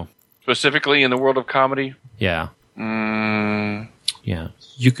 So, Specifically in the world of comedy. yeah. Mm, Yeah.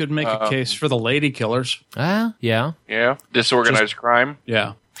 You could make a case for the Lady Killers. Yeah. yeah. Disorganized crime.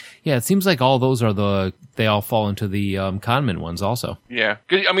 Yeah. Yeah, it seems like all those are they all fall into the conman ones also. Yeah.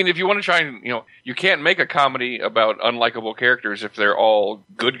 'Cause, I mean, if you want to try and, you can't make a comedy about unlikable characters if they're all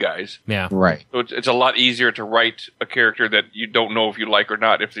good guys. Yeah. Right. So it's a lot easier to write a character that you don't know if you like or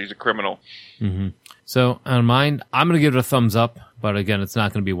not if he's a criminal. So, on mine, I'm going to give it a thumbs up, but again, it's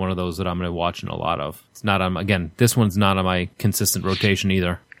not going to be one of those that I'm going to watch in a lot of. It's not on, again, this one's not on my consistent rotation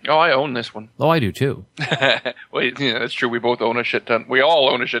either. Oh, I own this one. Oh, I do too. Well, yeah, that's true. We both own a shit ton. We all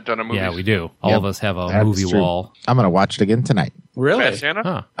own a shit ton of movies. Yeah, we do. All Yep, of us have a that's movie true. wall. I'm going to watch it again tonight. Really? Bad Santa?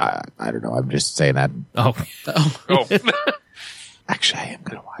 Huh. I don't know. I'm just saying that. Oh, Oh. Actually, I am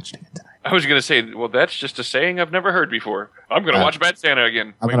going to watch it again tonight. I was going to say, well, that's just a saying I've never heard before. I'm going to watch Bad Santa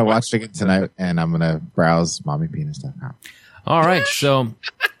again. I'm Wait, going to what? watch it again tonight, and I'm going to browse mommypenis.com. all right. So,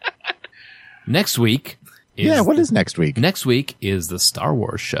 Next week What is next week? Next week is the Star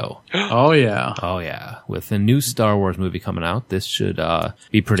Wars show. Oh, yeah. Oh, yeah. With a new Star Wars movie coming out, this should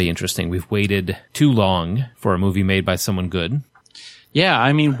be pretty interesting. We've waited too long for a movie made by someone good. Yeah,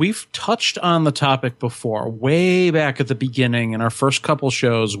 I mean, we've touched on the topic before. Way back at the beginning, in our first couple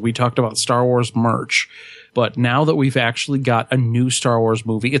shows, we talked about Star Wars merch. But now that we've actually got a new Star Wars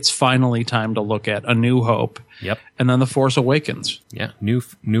movie, it's finally time to look at A New Hope. Yep. And then The Force Awakens. Yeah. New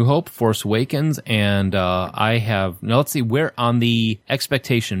Hope, Force Awakens, and let's see, where on the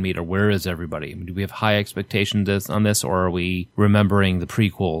expectation meter, where is everybody? Do we have high expectations on this, or are we remembering the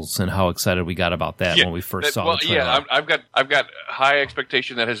prequels and how excited we got about that when we first saw the trailer? Yeah, I've got high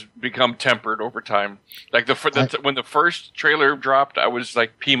expectation that has become tempered over time. Like when the first trailer dropped, I was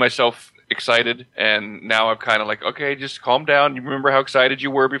like pee myself excited, and now I'm kind of like, okay, just calm down. You remember how excited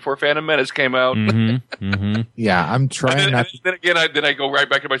you were before Phantom Menace came out? Yeah, I'm trying not. Then again, I go right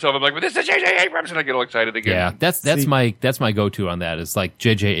back to myself. I'm like, but this is J.J. Abrams, and I get all excited again. Yeah, that's my go-to on that. Is like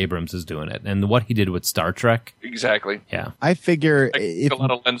J.J. Abrams is doing it, and what he did with Star Trek. Exactly. Yeah, I figure a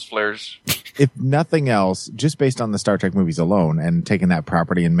lot of lens flares. If nothing else, just based on the Star Trek movies alone and taking that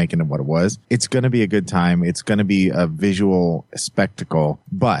property and making it what it was, it's going to be a good time. It's going to be a visual spectacle.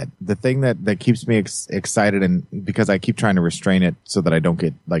 But the thing that keeps me excited, and because I keep trying to restrain it so that I don't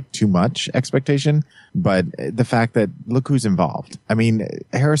get like too much expectation, but the fact that look who's involved. I mean,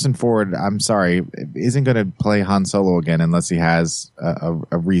 Harrison Ford, I'm sorry, isn't going to play Han Solo again unless he has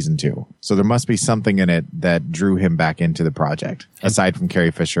a reason to. So there must be something in it that drew him back into the project, aside from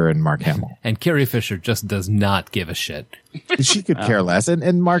Carrie Fisher and Mark Hamill. And Carrie Fisher just does not give a shit. She could care less.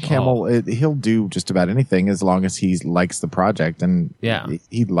 And Mark Hamill, he'll do just about anything as long as he likes the project and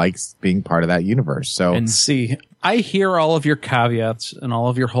he likes being part of that universe. So, and see, I hear all of your caveats and all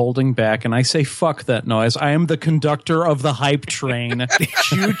of your holding back, and I say, fuck that noise. I am the conductor of the hype train.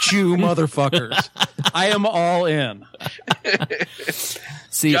 Choo-choo, motherfuckers. I am all in.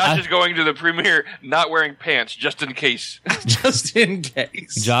 See, Josh is going to the premiere not wearing pants, just in case. Just in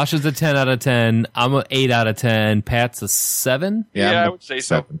case. Josh is a 10 out of 10. I'm an 8 out of 10. Pat's a 7? Yeah, I would say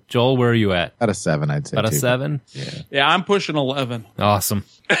 7. so. Joel, where are you at? Out of 7, I'd say. About a 7? Yeah, I'm pushing 11. Awesome.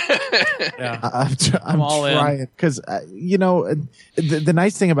 Yeah. I'm all trying because the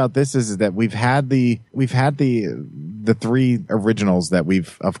nice thing about this is that we've had the 3 originals that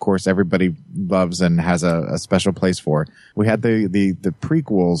we've, of course, everybody loves and has a special place for. We had the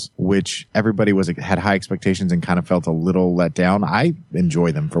prequels, which everybody had high expectations and kind of felt a little let down. I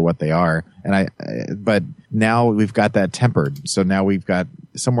enjoy them for what they are, but now we've got that tempered. So now we've got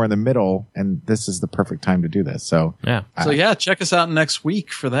somewhere in the middle, and this is the perfect time to do this. So check us out next week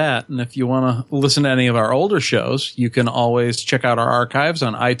for that. And if you want to listen to any of our older shows, you can always check out our archives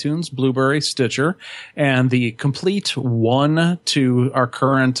on iTunes, Blueberry, Stitcher, and the complete 1 to our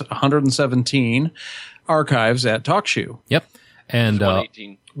current 117 archives at TalkShoe. Yep. And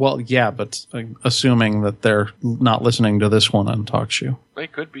 118. Well, yeah, but assuming that they're not listening to this one on TalkShoe. They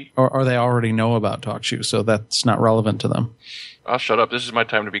could be. Or they already know about TalkShoe, so that's not relevant to them. I'll shut up. This is my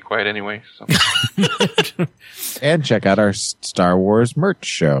time to be quiet anyway. So. And check out our Star Wars merch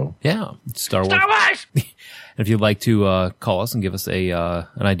show. Yeah, Star Wars. Wars! If you'd like to call us and give us an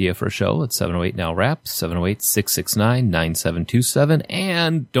idea for a show, it's 708-NOW-RAP, 708-669-9727.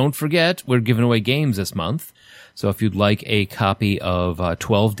 And don't forget, we're giving away games this month. So if you'd like a copy of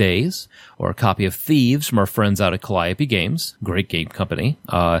 12 Days or a copy of Thieves from our friends out at Calliope Games, great game company,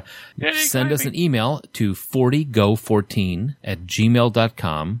 send us an email to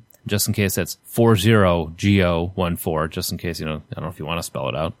 40go14@gmail.com. Just in case that's 40go14, just in case, I don't know if you want to spell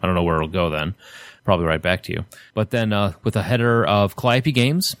it out. I don't know where it'll go then. Probably right back to you. But then with a header of Calliope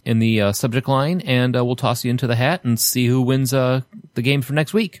Games in the subject line, and we'll toss you into the hat and see who wins the game for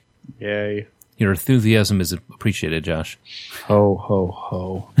next week. Yay. Your enthusiasm is appreciated, Josh. Ho, ho,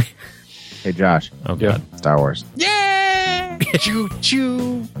 ho. Hey, Josh. Oh, God. Star Wars. Yeah! Choo,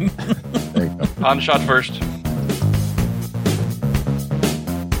 choo. There you go. On shot first.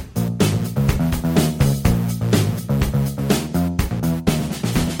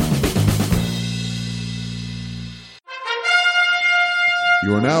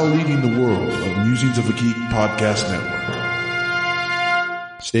 You are now leading the world of Musings of a Geek podcast network.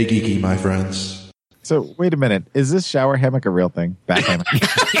 Stay geeky, my friends. So, wait a minute. Is this shower hammock a real thing? Back hammock?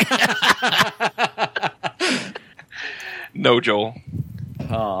 No, Joel.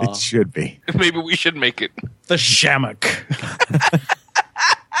 It should be. Maybe we should make it. The Shammock.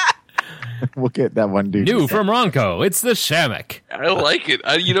 We'll get that one dude. New from Ronco, it's the Shammock. I like it.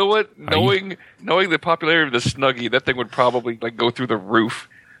 You know what? Knowing the popularity of the Snuggie, that thing would probably go through the roof.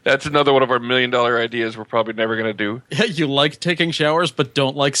 That's another one of our $1 million ideas we're probably never going to do. Yeah, you like taking showers but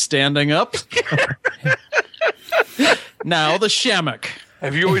don't like standing up? Now the Shamrock.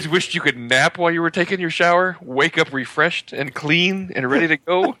 Have you always wished you could nap while you were taking your shower? Wake up refreshed and clean and ready to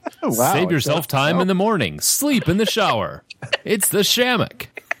go? Wow. Save yourself time in the morning. Sleep in the shower. It's the Shamrock.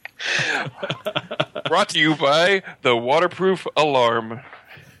 Brought to you by the waterproof alarm.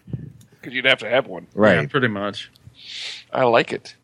 Because you'd have to have one. Right. Yeah, pretty much. I like it.